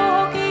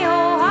boki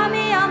o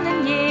hami aan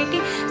den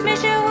Jäging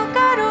smische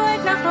hoeka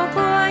roig nach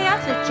Roboja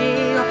se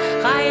Jego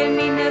Heil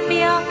meine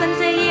vierten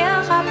ze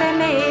hier gaat bij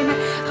me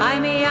Heil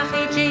me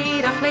jachi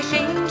jirach le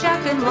shin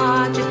jakken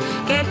watje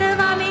kette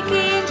wa me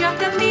kind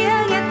jakken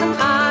meer jet hem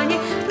ganje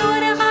nur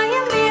de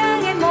gaien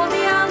weer in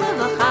modiale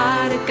we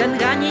garen kan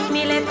gan ich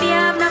mi le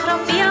fiam nach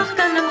rofiach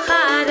kan hem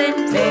garen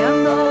ze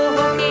een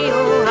boki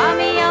o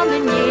hami aan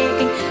den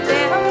Jäging ze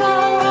een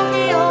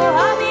boki o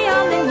hami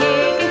aan den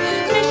Jäging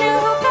smische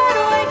hoeka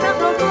roig nach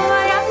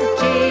Roboja se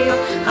Jego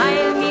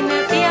Heil meine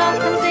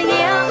vierten ze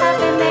hier gaat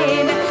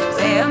bij me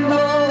ze een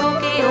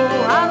boki o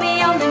hami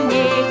aan den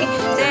Jäging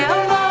ze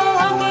een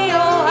boki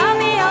o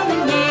hami aan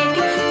den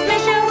Jäging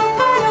smische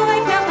hoeka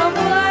roig nach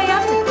Roboja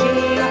se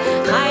Jego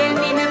Heil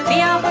meine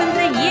vierten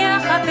ze hier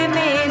gaat bij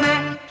me.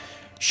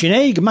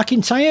 Sinead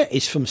McIntyre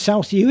is from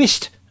South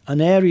Uist,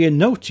 an area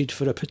noted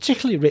for a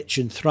particularly rich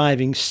and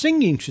thriving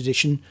singing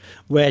tradition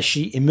where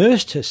she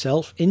immersed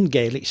herself in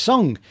Gaelic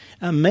song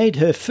and made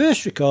her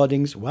first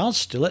recordings while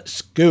still at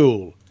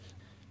school.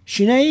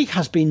 Sinead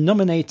has been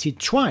nominated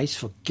twice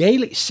for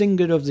Gaelic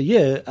Singer of the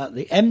Year at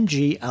the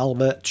MG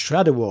Alba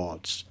Trad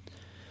Awards.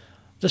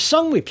 The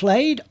song we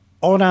played,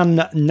 Oran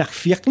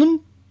Nachfirklen.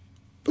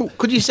 Oh,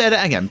 could you say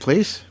that again,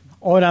 please?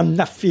 Oran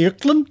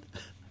Nachfirklen.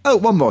 Oh,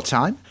 one more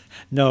time.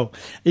 No,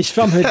 it's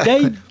from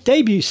her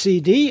debut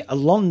CD, A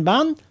Long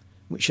Ban,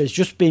 which has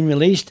just been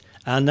released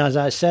and, as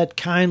I said,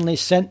 kindly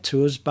sent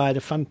to us by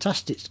the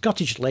fantastic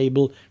Scottish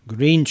label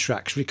Green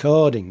Tracks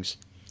Recordings.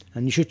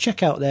 And you should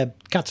check out their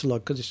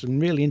catalogue because there's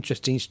some really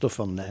interesting stuff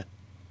on there.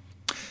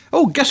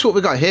 Oh, guess what we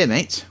got here,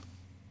 mate?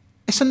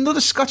 It's another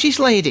Scottish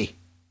lady.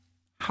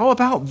 How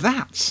about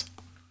that?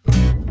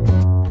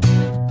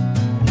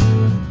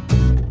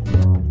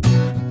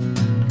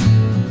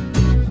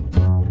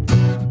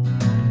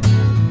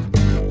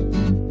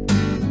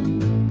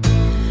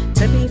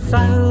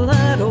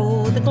 Fowler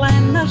o' the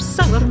glen there's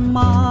sour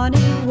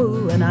money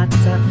wooing at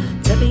her.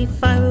 To be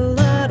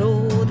fowler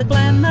o' the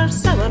glen there's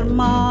sour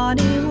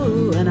money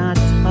wooing at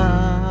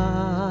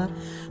her.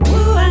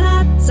 Wooing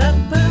at her,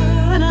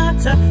 booing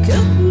at her,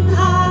 cooking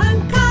her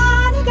and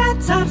canny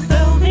get her.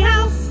 Fill the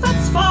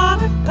outfits for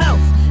her pelf,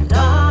 and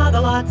all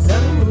the lads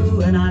are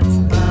wooing at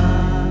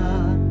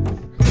her.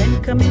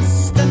 10 come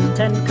east and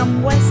 10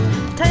 come west,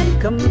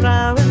 10 come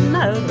rowing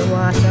out the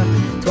water.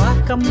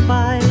 12 come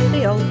by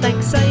the old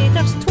lakeside,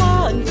 there's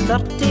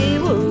 30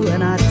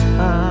 wooing at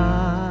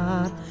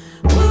her.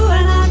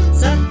 Wooing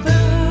at her,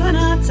 booing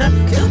at her,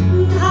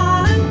 cooking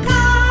her and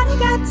canny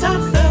get her.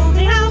 Fill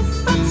the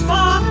outfits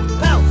for her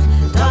pelf,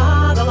 and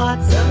all the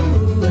lads are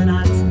wooing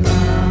at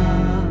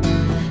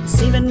her.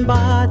 7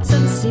 bods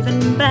and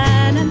 7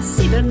 ben and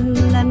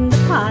 7 in the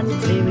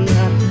pantry we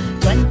are.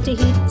 20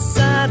 heats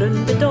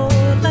around the door,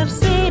 they're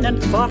saying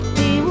and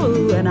 40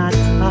 wooing at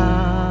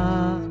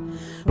her.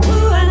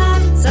 Wooing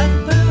at her,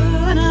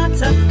 booing at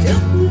her,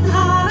 cooking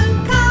her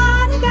and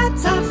canny get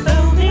her.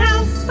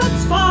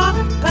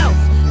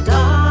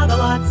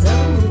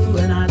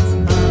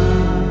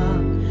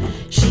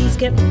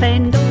 skip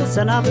bendles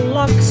and have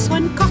lugs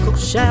when cockle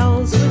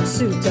shells would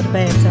suit her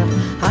better.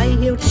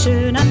 High-heeled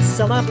shoon and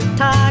silver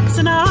tags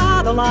and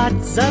all the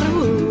lads are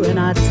wooing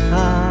at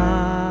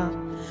her.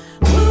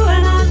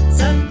 Wooing at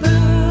her,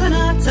 booing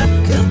at her,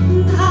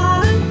 kilting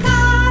her and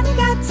can't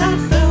get her.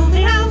 Fill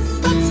the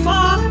outfits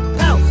for her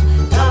pelf,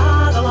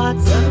 all the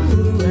lads are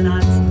wooing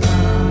at her.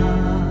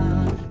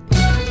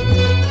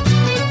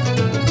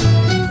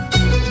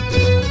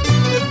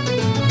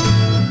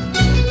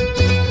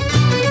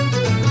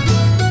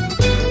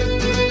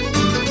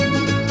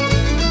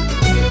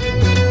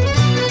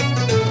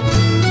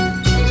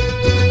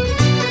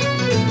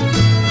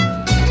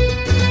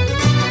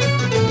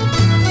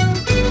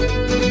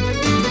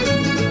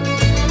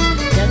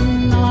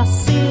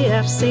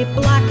 Say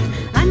black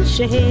and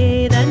she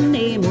had a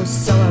name o'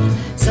 siller.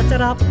 Set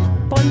her up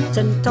bunt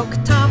and tuck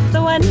top,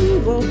 the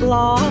wind will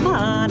blow a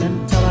man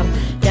and tell her.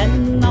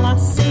 Gen a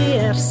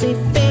lassie say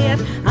fair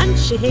and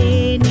she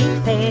had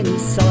nae penny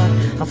siller.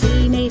 A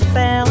feeny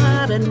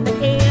fella in the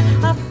air,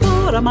 a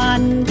for a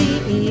man be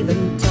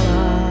even tell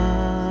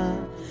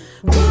her.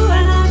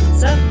 Wooing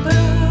at her,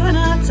 booing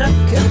at her,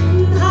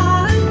 kilting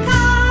her and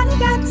can't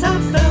get her.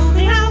 Fill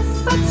the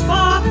outfits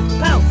for her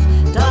pelf,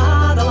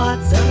 da the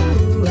lads are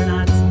wooing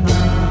at her.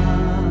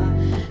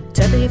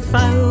 Tibby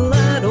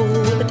Fowler,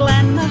 oh, the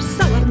glen, there's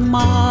sour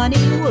money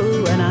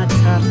wooing at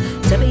her.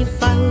 Tibby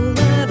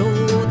Fowler,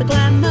 oh, the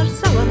glen, there's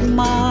sour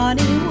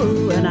money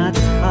wooing at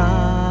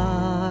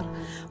her.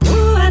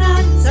 Wooing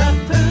at her,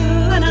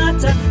 pooing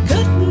at her,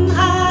 cutting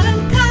her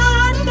and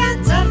can't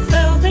get her.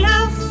 Fill the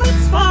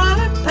outfits for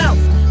her pelf,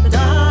 the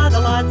da the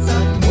lads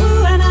are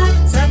wooing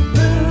at her,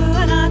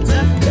 pooing at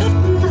her,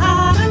 cutting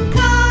her and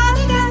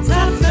can't get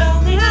her. Fill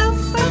the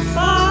outfits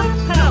for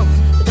her pelf,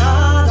 the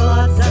da the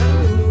lads are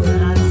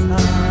wooing at her.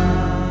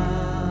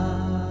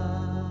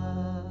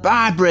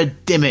 Barbara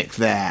Dimmock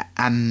there,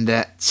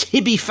 and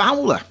Tibby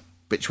Fowler,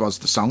 which was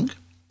the song.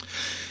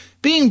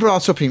 Being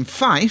brought up in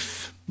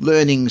Fife,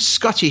 learning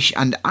Scottish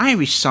and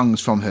Irish songs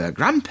from her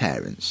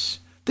grandparents,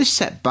 this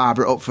set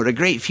Barbara up for a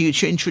great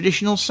future in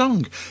traditional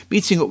song,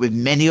 meeting up with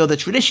many other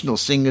traditional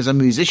singers and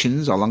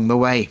musicians along the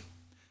way.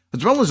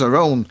 As well as her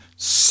own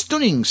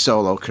stunning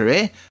solo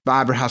career,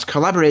 Barbara has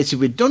collaborated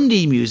with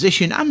Dundee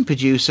musician and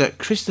producer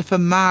Christopher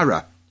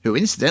Mara, who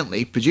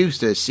incidentally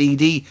produced her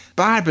CD.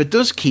 Barbara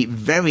does keep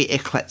very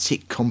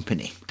eclectic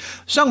company.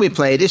 The song we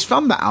played is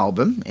from that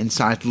album,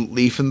 entitled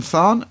Leaf and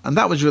Thorn, and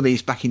that was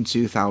released back in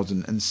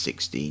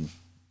 2016.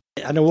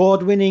 An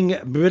award-winning,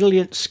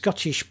 brilliant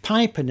Scottish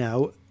piper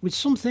now, with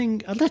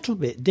something a little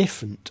bit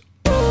different.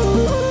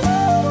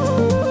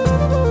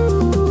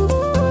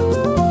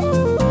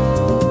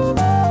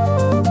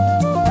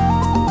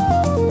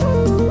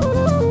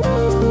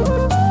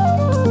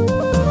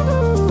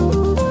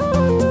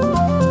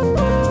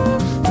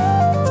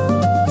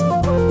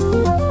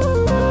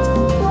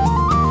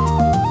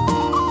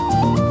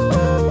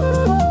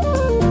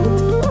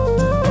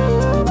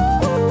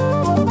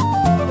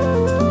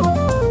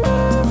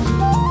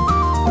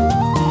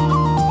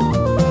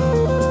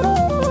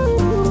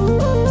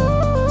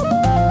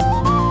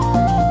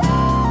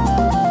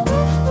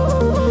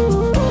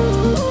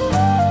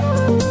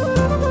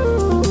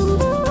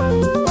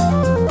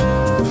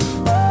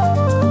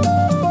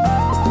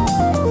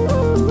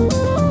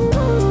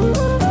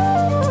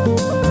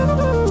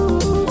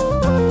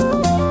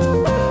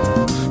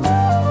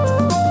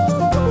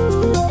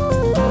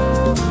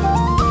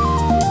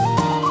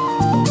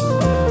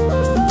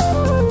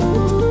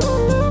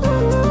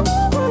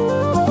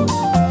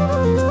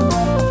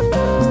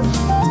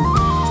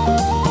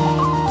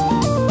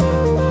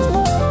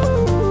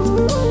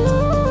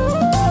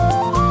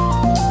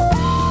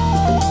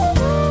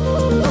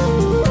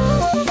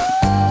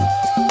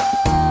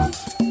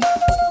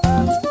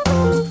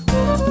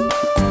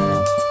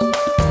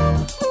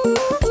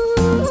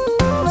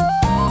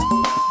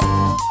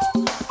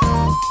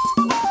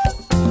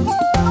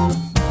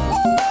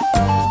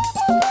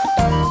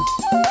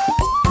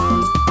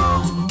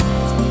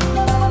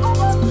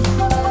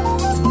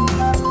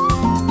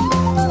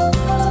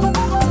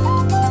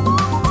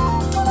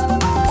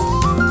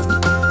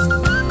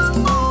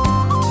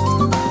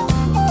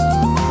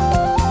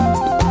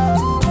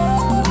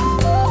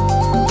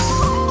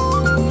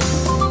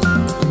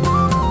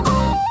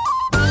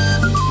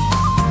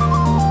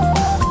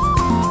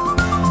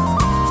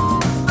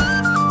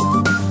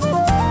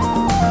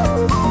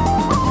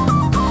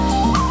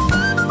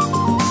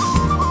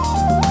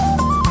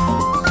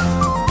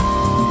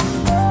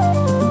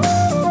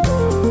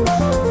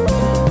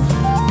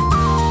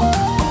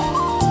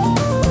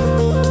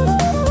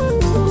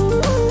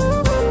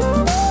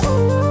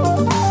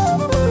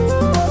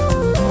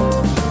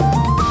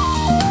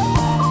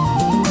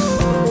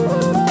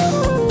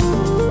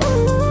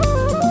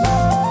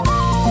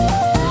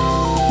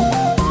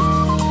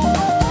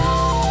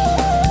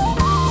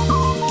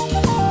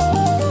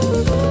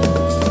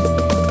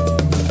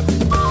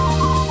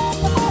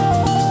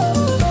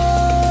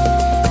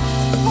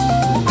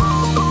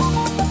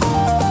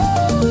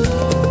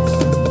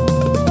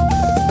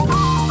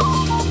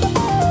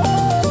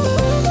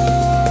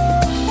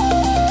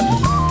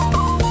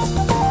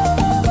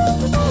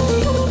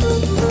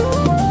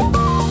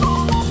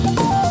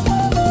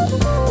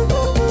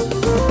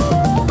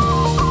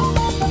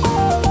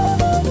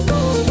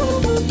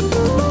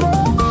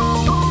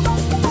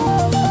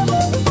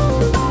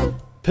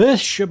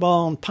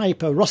 Perthshire-born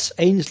piper Ross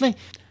Ainsley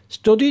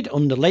studied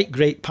under late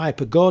great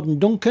piper Gordon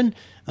Duncan,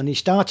 and he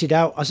started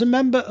out as a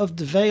member of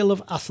the Vale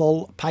of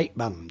Atholl Pipe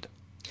Band.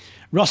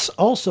 Ross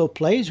also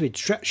plays with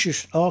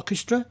Treacherous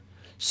Orchestra,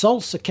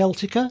 Salsa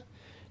Celtica,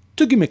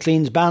 Dougie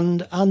MacLean's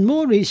band, and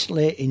more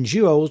recently in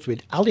duos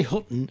with Ali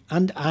Hutton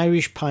and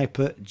Irish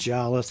piper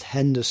Jarlath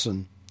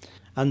Henderson.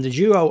 And the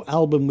duo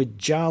album with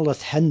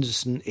Jarlath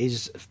Henderson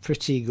is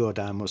pretty good,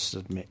 I must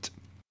admit.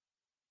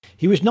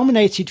 He was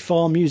nominated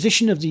for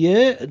Musician of the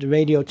Year at the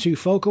Radio 2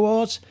 Folk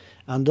Awards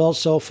and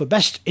also for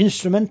Best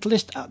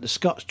Instrumentalist at the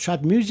Scots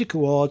Trad Music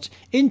Awards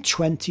in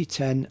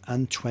 2010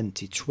 and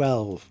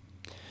 2012.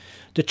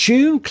 The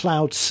tune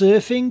Cloud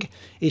Surfing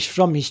is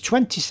from his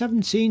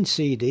 2017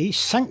 CD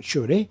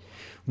Sanctuary,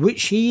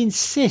 which he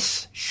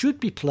insists should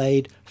be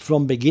played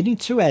from beginning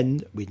to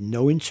end with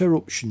no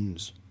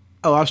interruptions.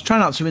 Oh, I was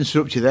trying not to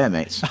interrupt you there,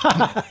 mates.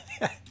 But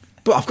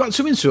I've got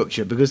to interrupt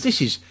you because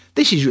this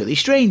is really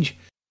strange.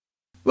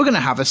 We're going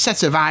to have a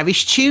set of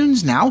Irish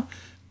tunes now,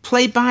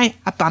 played by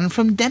a band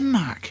from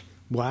Denmark.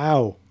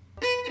 Wow.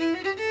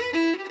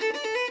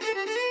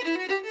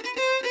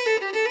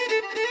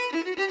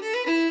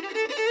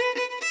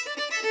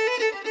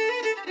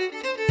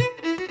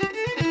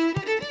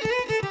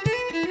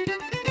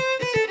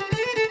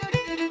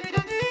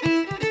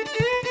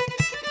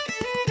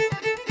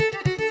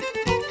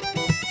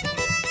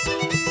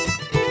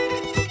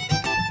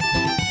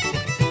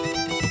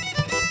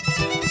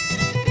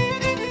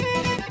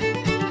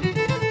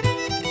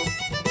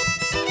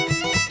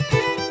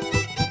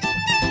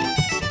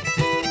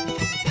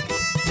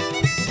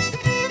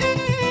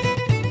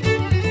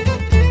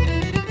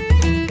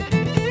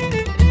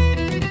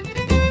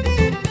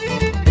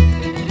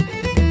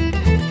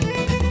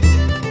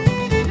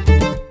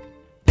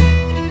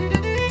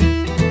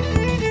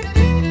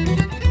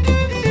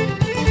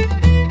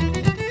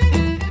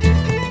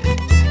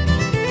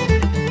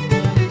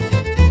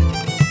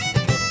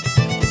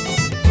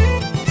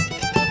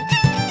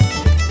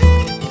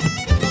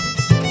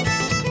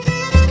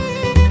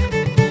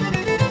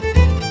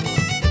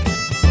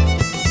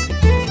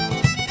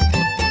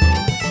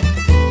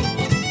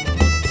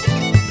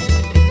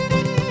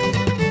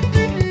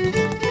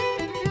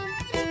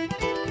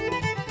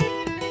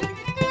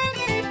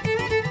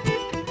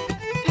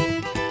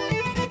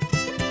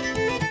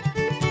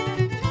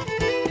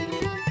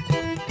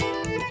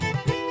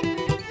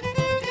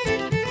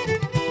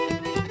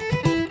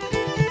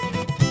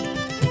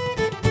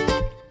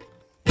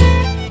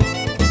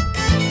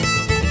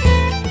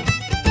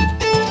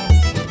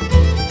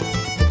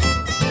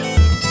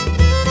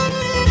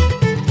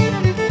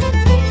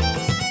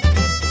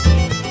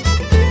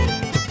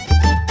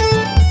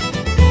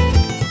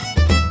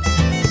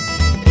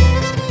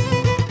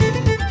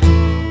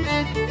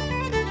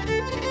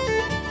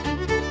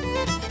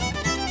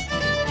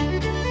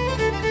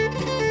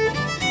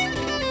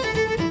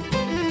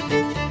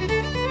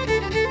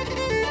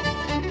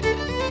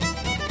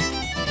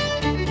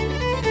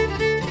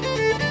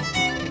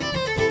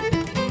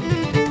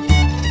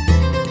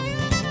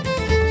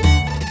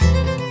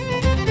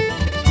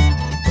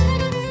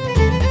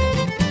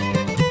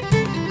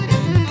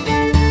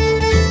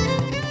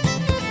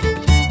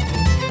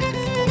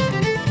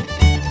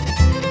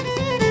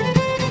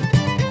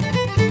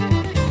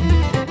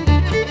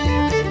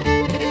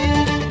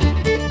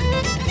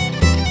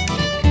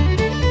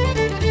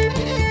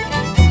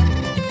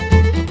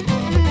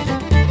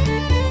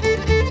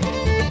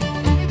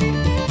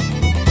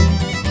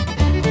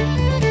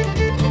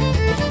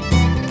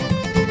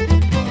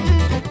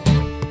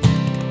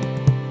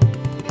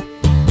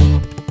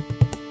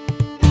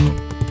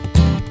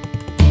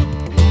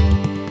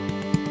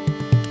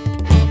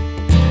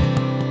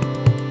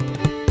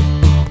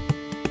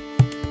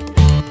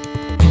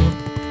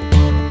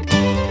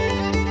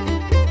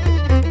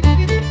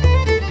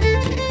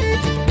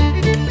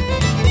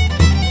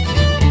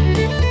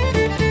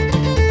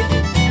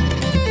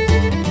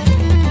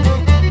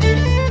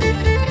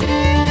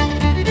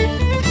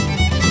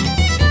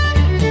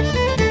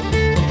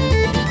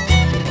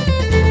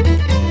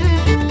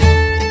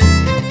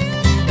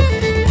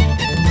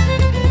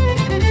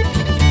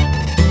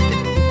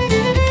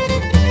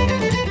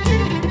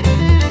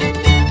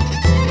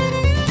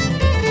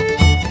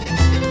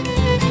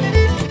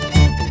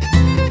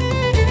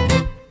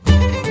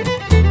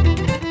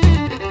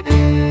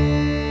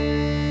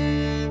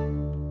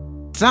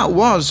 That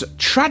was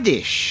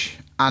Tradish,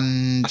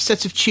 and a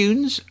set of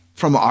tunes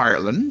from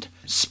Ireland,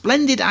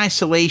 Splendid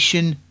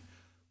Isolation,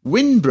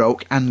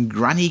 Windbroke and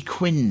Granny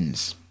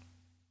Quinns.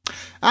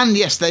 And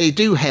yes, they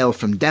do hail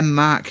from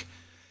Denmark,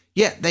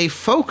 yet they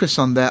focus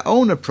on their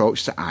own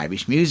approach to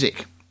Irish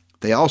music.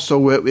 They also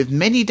work with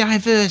many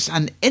diverse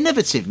and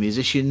innovative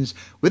musicians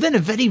within a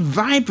very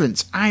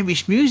vibrant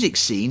Irish music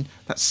scene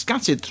that's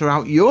scattered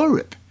throughout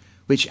Europe,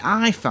 which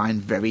I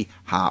find very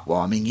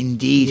heartwarming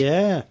indeed.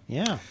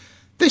 Yeah.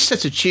 This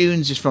set of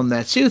tunes is from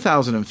their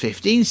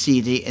 2015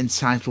 CD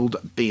entitled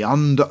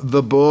Beyond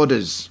the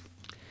Borders.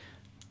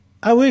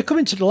 We're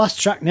coming to the last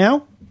track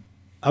now.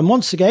 And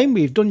once again,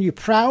 we've done you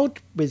proud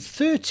with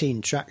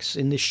 13 tracks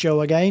in this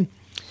show again.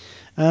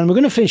 And we're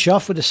going to finish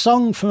off with a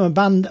song from a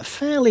band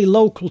fairly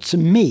local to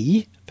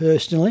me,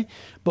 personally,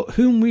 but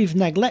whom we've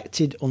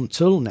neglected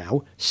until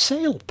now,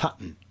 Sail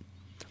Pattern.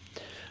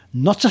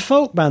 Not a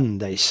folk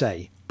band, they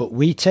say, but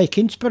we take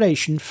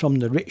inspiration from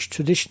the rich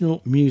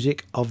traditional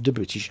music of the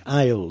British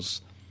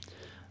Isles.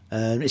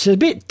 It's a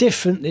bit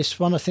different, this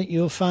one, I think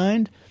you'll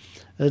find.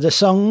 The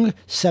song,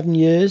 7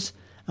 Years,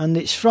 and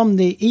it's from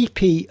the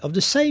EP of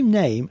the same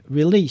name,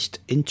 released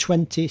in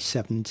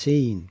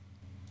 2017.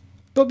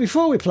 But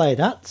before we play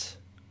that,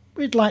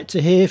 we'd like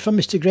to hear from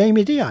Mr.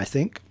 Graeme D, I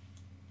think.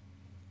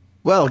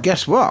 Well,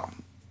 guess what?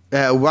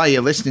 While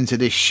you're listening to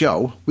this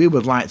show, we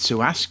would like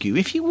to ask you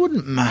if you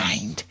wouldn't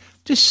mind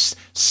just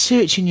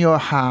search in your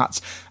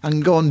heart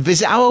and go and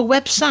visit our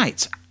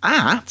website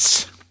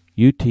at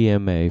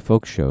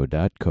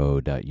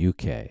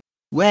utmafolkshow.co.uk,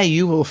 where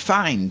you will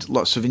find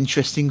lots of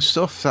interesting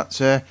stuff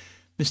that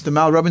Mr.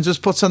 Mal Robbins has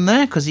put on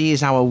there, because he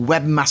is our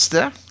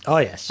webmaster. Oh,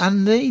 yes.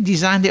 And he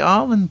designed it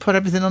all and put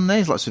everything on there.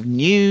 There's lots of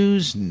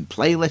news and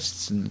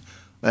playlists and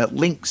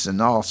links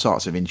and all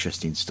sorts of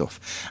interesting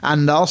stuff.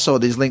 And also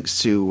there's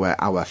links to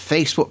our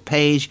Facebook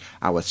page,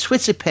 our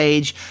Twitter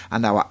page,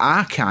 and our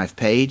archive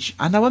page,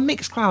 and our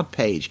Mixcloud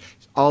page.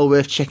 It's all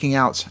worth checking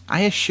out,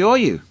 I assure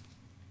you.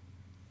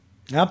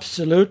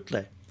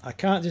 Absolutely. I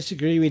can't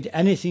disagree with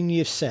anything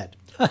you've said.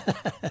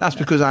 That's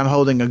because I'm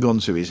holding a gun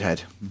to his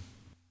head.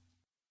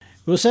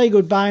 We'll say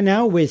goodbye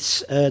now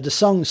with the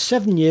song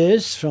 7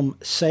 Years from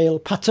Sail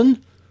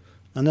Pattern.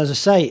 And as I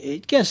say,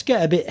 it does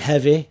get a bit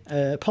heavy.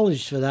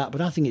 Apologies for that, but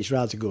I think it's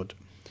rather good.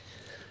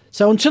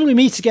 So until we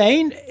meet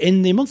again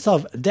in the month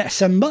of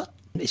December,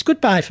 it's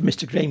goodbye from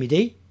Mr. Graeme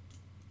D.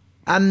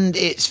 And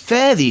it's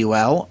fare thee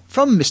well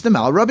from Mr.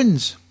 Mal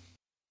Robbins.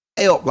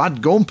 Hey up,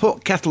 lad, go and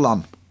put kettle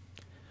on.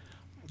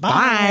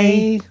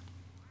 Bye.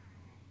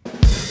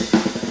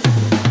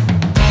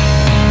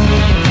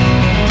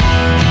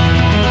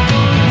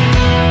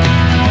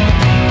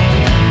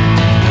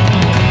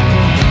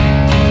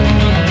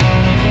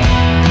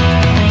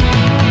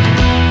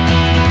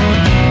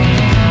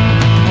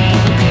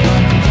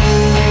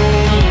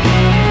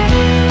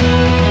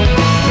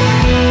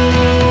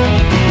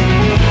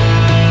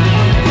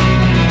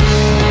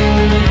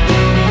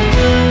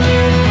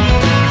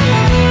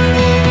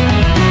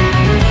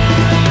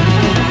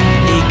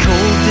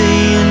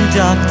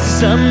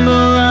 December,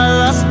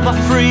 I lost my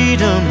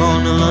freedom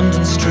on a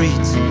London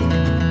street.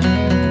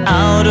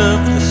 Out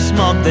of the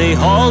smog they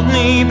hauled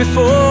me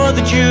before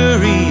the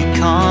jury,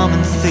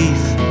 common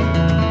thief.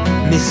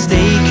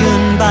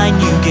 Mistaken by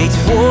Newgate's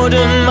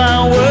warden,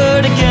 my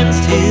word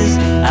against his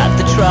at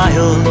the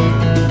trial.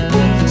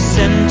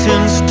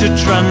 Sentenced to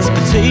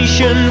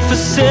transportation for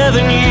 7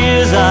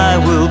 years, I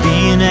will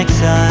be in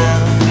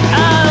exile.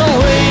 I'll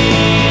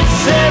wait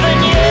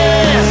 7 years.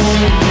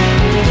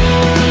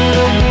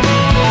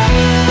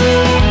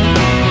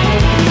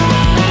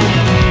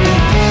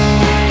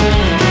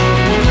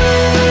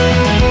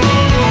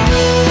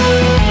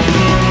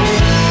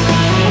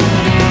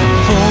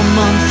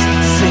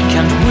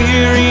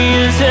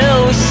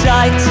 Until we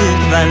sighted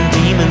Van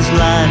Diemen's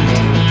Land.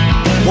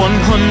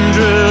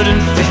 150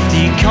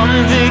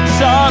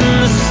 convicts on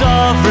the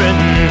Sovereign,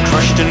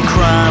 crushed and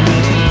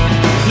crammed.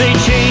 They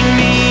chained